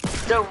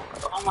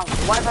 Oh my,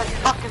 why that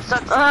fucking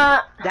sucks?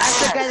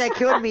 That's the guy that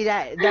killed me,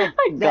 that guy,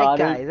 bro. I got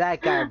him.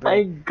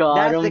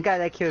 That's the guy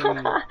that killed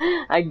me.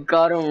 I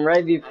got him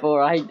right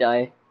before I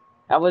died.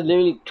 I was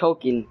literally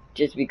choking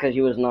just because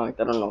he was knocked.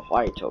 I don't know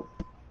why I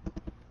choked.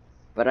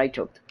 But I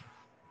choked.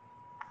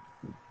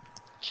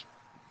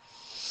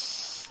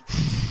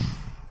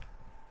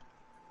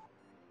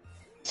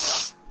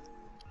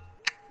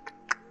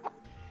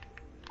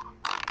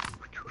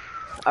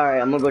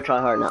 Alright, I'm gonna go try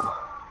hard now.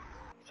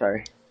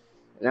 Sorry.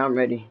 Now I'm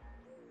ready.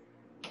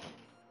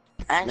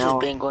 I just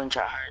been going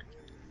try hard.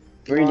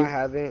 Really? No, I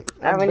haven't.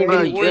 I haven't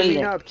even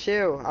warming up,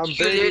 chill. I'm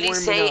barely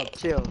warming up,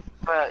 chill.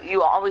 Bro,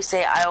 you always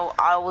say I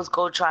always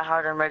go try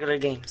hard on regular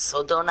games,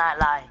 so do not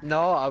lie.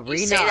 No,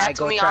 arena I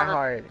go try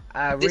hard.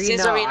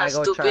 Arena I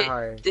go try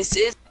hard. This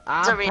is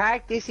I'm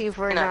practicing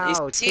for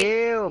now.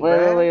 Chill,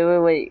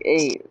 bro. Wait.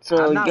 Hey,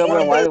 so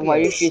Gilbert,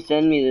 why did she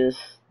send me this?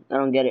 I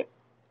don't get it.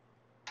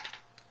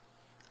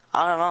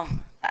 I don't know.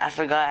 I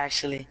forgot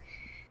actually.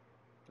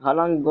 How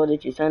long ago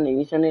did you send it?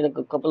 You sent it like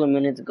a couple of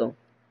minutes ago.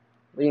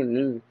 What do you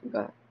mean you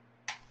forgot?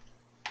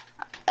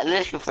 I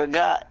literally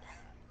forgot.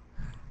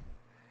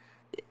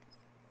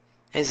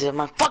 Is it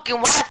my fucking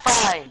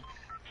Wi-Fi?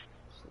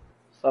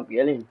 Stop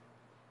yelling.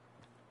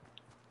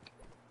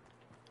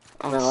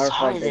 I'm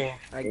sorry there.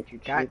 I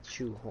got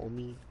you,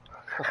 homie.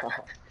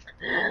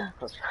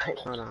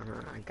 Hold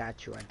on. I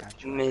got you.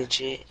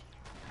 Midget.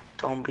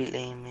 Don't be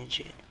lame,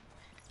 midget.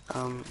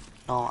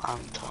 No,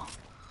 I'm tall.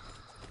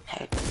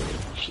 Heck,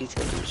 he's a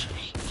loser.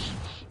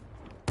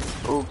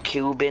 Oh,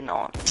 Cuban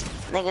on.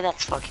 Nigga,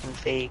 that's fucking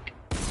fake.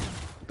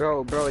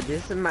 Bro,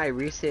 this is my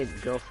recent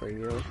girlfriend,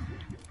 you know?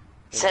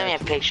 Send me a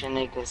picture,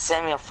 nigga.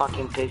 Send me a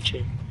fucking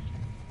picture.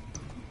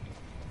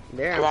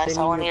 There, I'm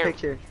sending you a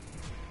picture.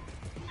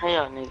 Hey,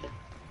 yo, nigga.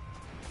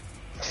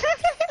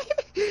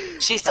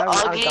 She's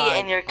ugly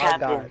and you're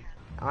capping.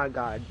 Oh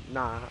god,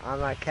 nah, I'm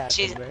not capping.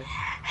 She's bro.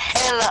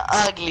 hella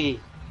ugly.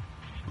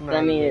 No,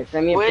 send me a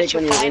picture. Where'd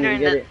you find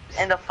her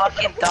in the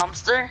fucking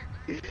dumpster?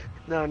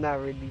 No, not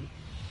really.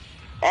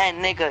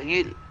 And nigga,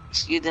 you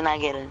did not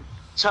get it.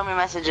 Show me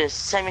messages.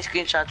 Send me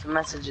screenshots of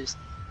messages.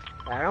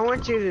 I don't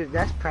want you to.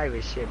 That's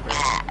private shit, bro.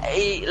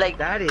 Like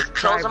that is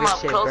close them up.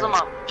 Shit, close bro. them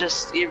up.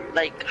 Just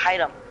like hide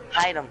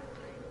them.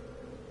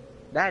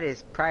 That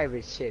is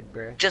private shit,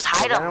 bro. Just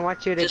hide them. I don't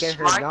want you to get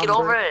her number. Mark it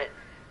over it.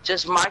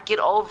 Just mark it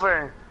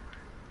over.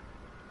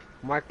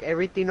 Mark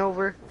everything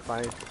over?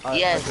 Fine.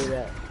 Yes. I'll do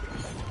that.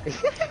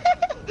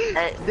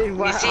 Then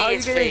how are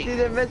you gonna see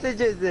the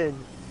messages then?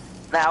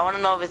 Nah, I wanna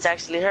know if it's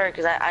actually her,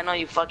 cause I know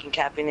you fucking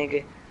capping,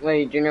 nigga.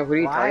 Wait, Junior, what are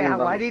you talking about?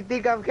 Why do you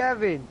think I'm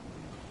capping?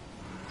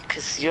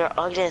 Cause you're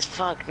ugly as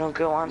fuck. No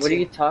girl wants you. What are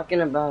you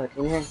talking about?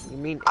 You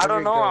mean I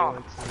don't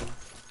know.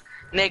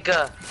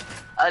 Nigga,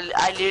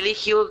 I literally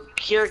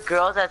hear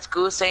girls at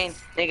school saying,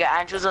 nigga,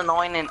 Andrew's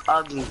annoying and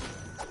ugly.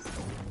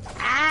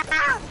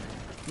 Ah!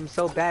 I'm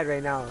so bad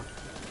right now.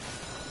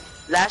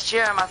 Last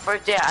year on my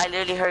first day, I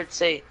literally heard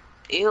say,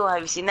 ew,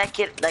 have you seen that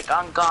kid? Like,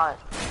 on God.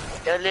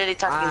 They're literally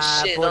talking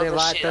shit.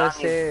 Shit on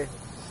me.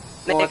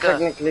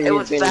 Nigga, it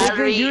was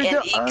Valerie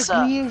and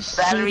Ixa.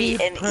 Valerie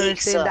and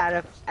Ixa that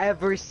I've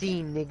ever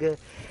seen, nigga.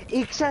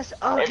 Ixa's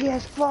ugly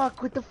as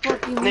fuck. What the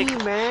fuck you mean,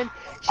 man?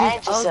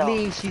 She's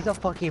ugly. She's a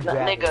fucking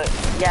brat. Nigga,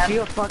 yeah, she's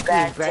a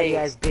fucking bratty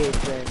ass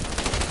bitch, man.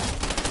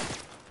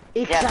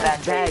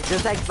 Ixa's bad,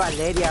 just like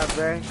Valeria,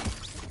 bro.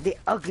 They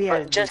ugly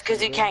as just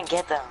because you can't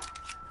get them.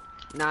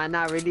 Nah,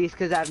 not really. It's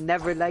because I've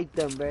never liked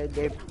them, bro.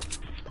 They're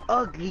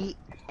ugly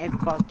and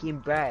fucking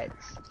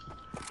brats.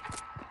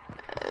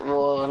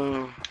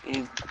 Well,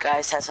 you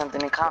guys have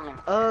something in common.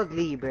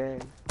 Ugly, bro.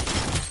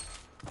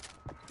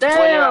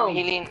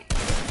 Damn!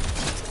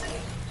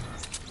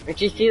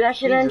 Did you see that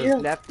shit, Andrew?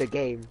 He left the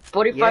game.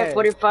 45, yeah.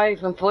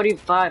 45, and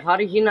 45. How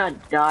did he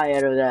not die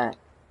out of that?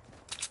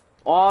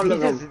 All of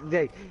them.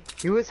 Like,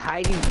 he was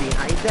hiding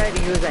behind that, and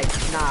he was like,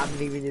 "Nah, I'm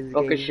leaving this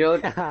Broke game." his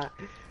shield.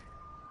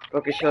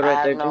 Broke his shield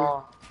right there, dude.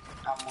 No.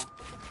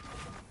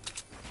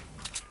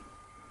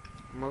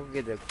 I'm gonna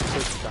get a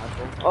quick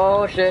shotgun.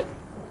 Oh shit.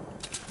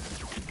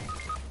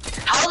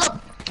 How the?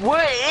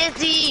 Where is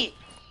he?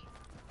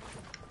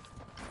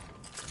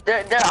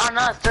 They're on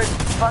us. They're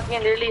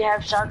fucking literally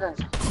have shotguns.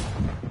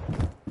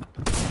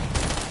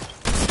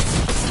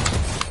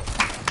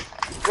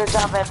 Good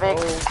job, Epic.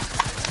 Oh.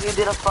 You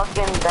did a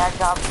fucking bad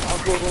job on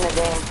creating the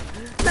game.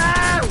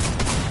 No!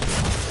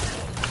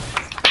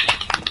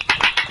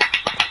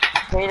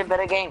 Create a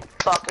better game,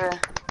 fucker.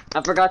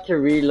 I forgot to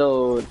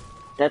reload.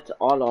 That's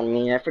all on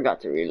me. I forgot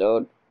to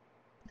reload.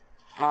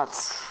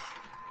 Nuts.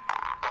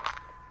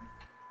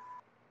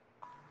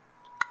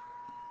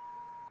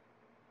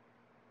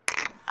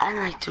 I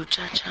like to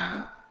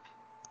cha-cha.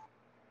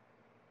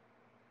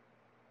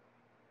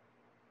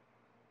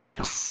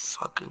 No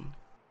fucking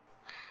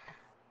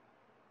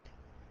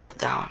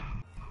down.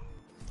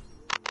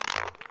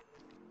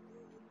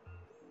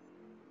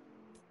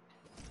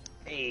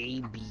 A,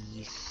 B,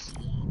 C.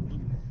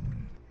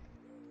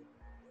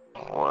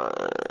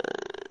 What?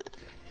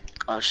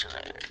 Oh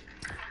shit.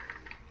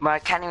 But I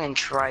can't even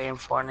try in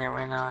Fortnite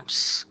right now.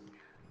 Just...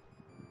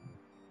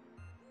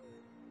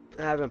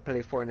 I haven't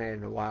played Fortnite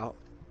in a while.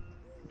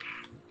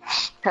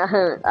 I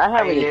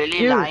haven't.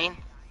 Literally lying.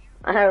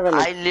 I haven't.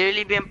 I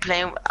literally been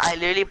playing. I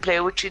literally played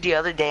with you the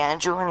other day,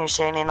 Andrew, when you're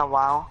saying in a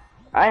while.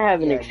 I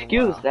have an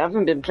excuse. I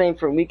haven't been playing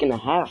for a week and a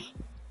half.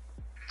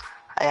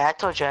 I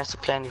told you I have to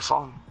play on your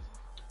phone.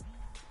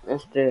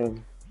 Let's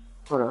do.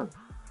 Hold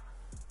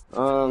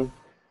on.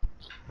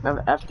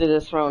 After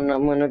this round,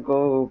 I'm gonna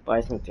go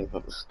buy something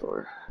from the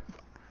store.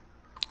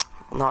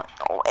 No,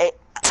 oh, hey,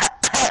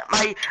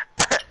 my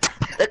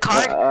the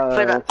card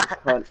for the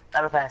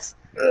battle pass.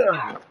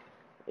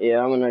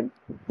 Yeah, I'm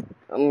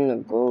gonna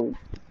go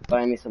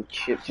buy me some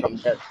chips from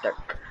that.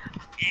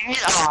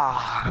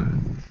 Oh,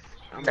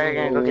 they're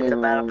gonna go get the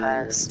battle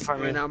pass for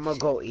me. And I'm gonna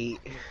go eat.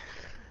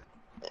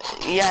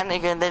 Yeah,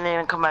 nigga, and then they're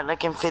gonna come out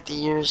like in 50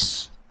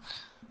 years.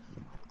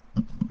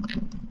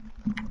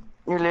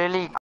 You're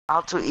literally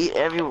out to eat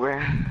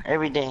everywhere,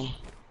 every day.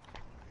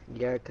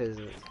 Yeah, cause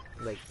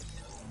like,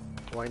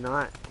 why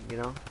not? You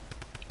know.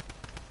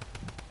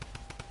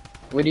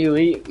 What do you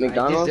eat?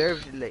 McDonald's? I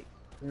deserve like.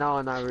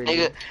 No, not really.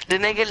 Nigga, the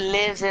nigga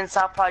lives in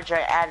South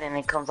Padre Island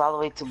and comes all the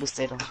way to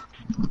Bustedo.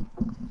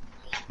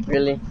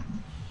 Really?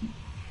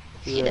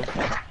 Yeah.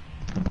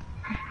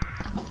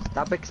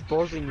 Stop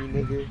exposing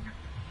me, nigga.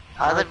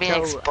 Other being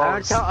exposed. I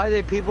don't tell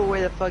other people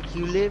where the fuck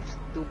you live,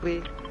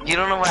 stupid. You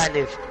don't know where I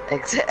live.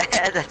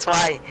 That's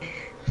why.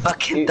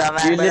 Fucking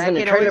dumbass. You live in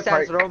a trailer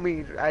park.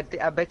 Romy. I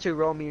bet you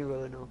Romy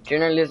will know.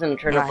 Junior lives in a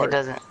trailer No, park. he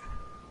doesn't.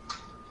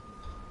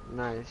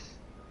 Nice.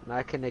 Now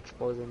I can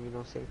expose him, you know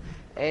what I'm saying?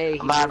 Hey,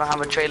 But I don't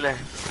have a trailer.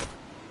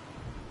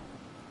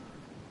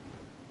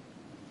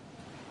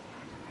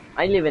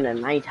 I live in a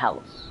night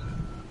house.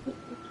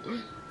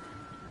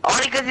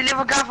 Only because you live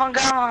in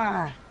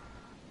Gafangama.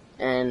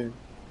 And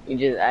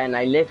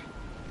I live,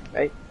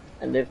 right?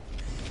 I live.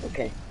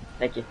 Okay,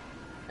 thank you.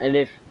 I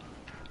live.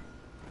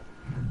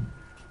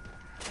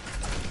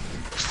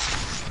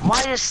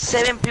 Why are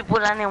 7 people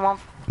down in one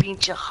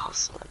pinche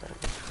house?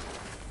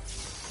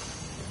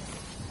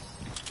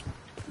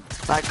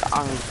 Like,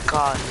 on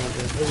God,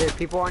 nigga. Is there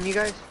people on you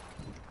guys?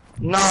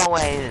 No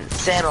way.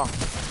 Zero.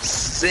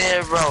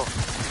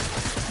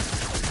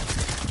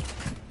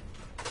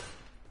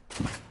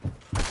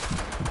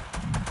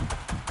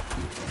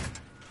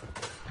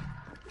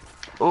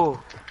 Ooh.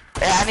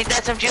 Hey, I need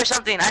that SMG or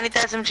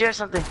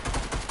something.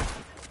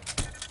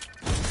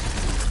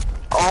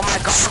 Oh my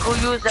God, who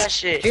used that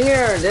shit?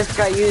 Junior, this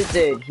guy used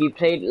it. He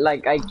played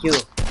like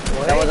IQ.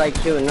 What? That was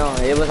IQ. No,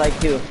 it was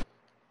IQ.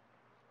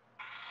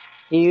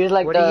 He used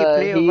like what he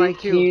threw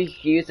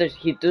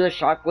the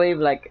shockwave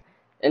like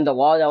in the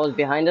wall that was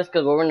behind us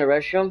because we were in the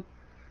restroom.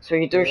 So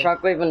he threw a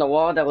shockwave in the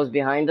wall that was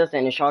behind us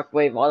and a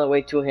shockwave all the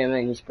way to him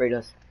and he sprayed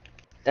us.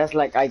 That's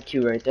like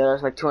IQ right there.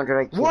 That's like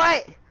 200 IQ.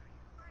 What?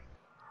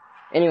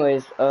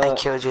 Anyways, I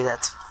killed you.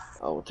 That's.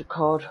 Oh, what's it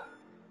called?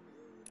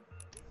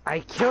 I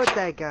killed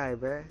that guy,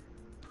 bruh.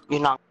 You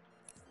knocked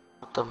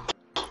them.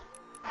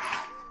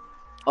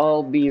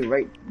 I'll be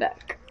right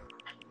back.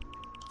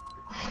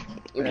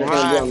 I'm just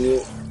gonna be on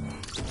mute.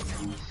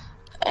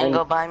 And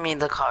go buy me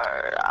the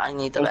car. I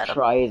need the battle.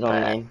 Try it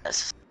online.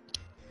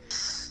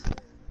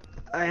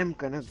 I am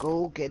gonna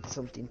go get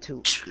something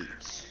to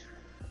eat.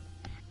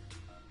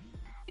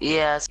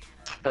 Yes,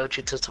 go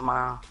you till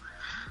tomorrow.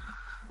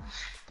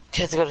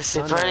 Kids go to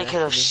sleep early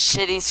because of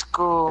shitty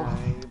school.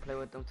 You can play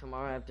with them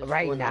tomorrow after school.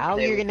 Right now?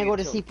 You're gonna go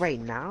to sleep right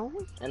now?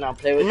 And I'll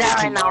play with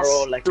you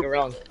tomorrow, like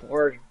around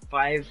 4,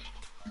 5.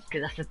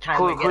 Cause that's the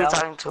time I get out. Who are you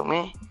talking to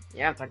me?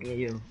 Yeah, I'm talking to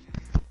you.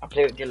 I'll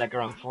play with you like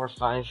around 4 or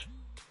 5.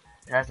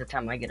 That's the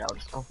time I get out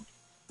of school.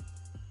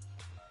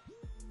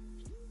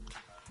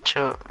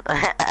 True.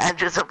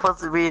 Andrew's supposed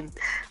to be in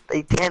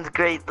like 10th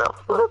grade though.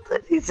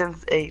 What? He's in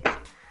 8th.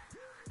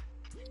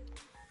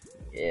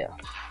 Yeah.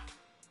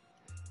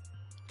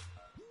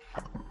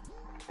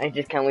 I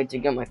just can't wait to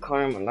get my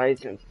car and my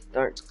license and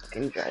start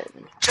fucking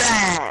driving.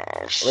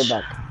 Trash! We're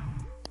back.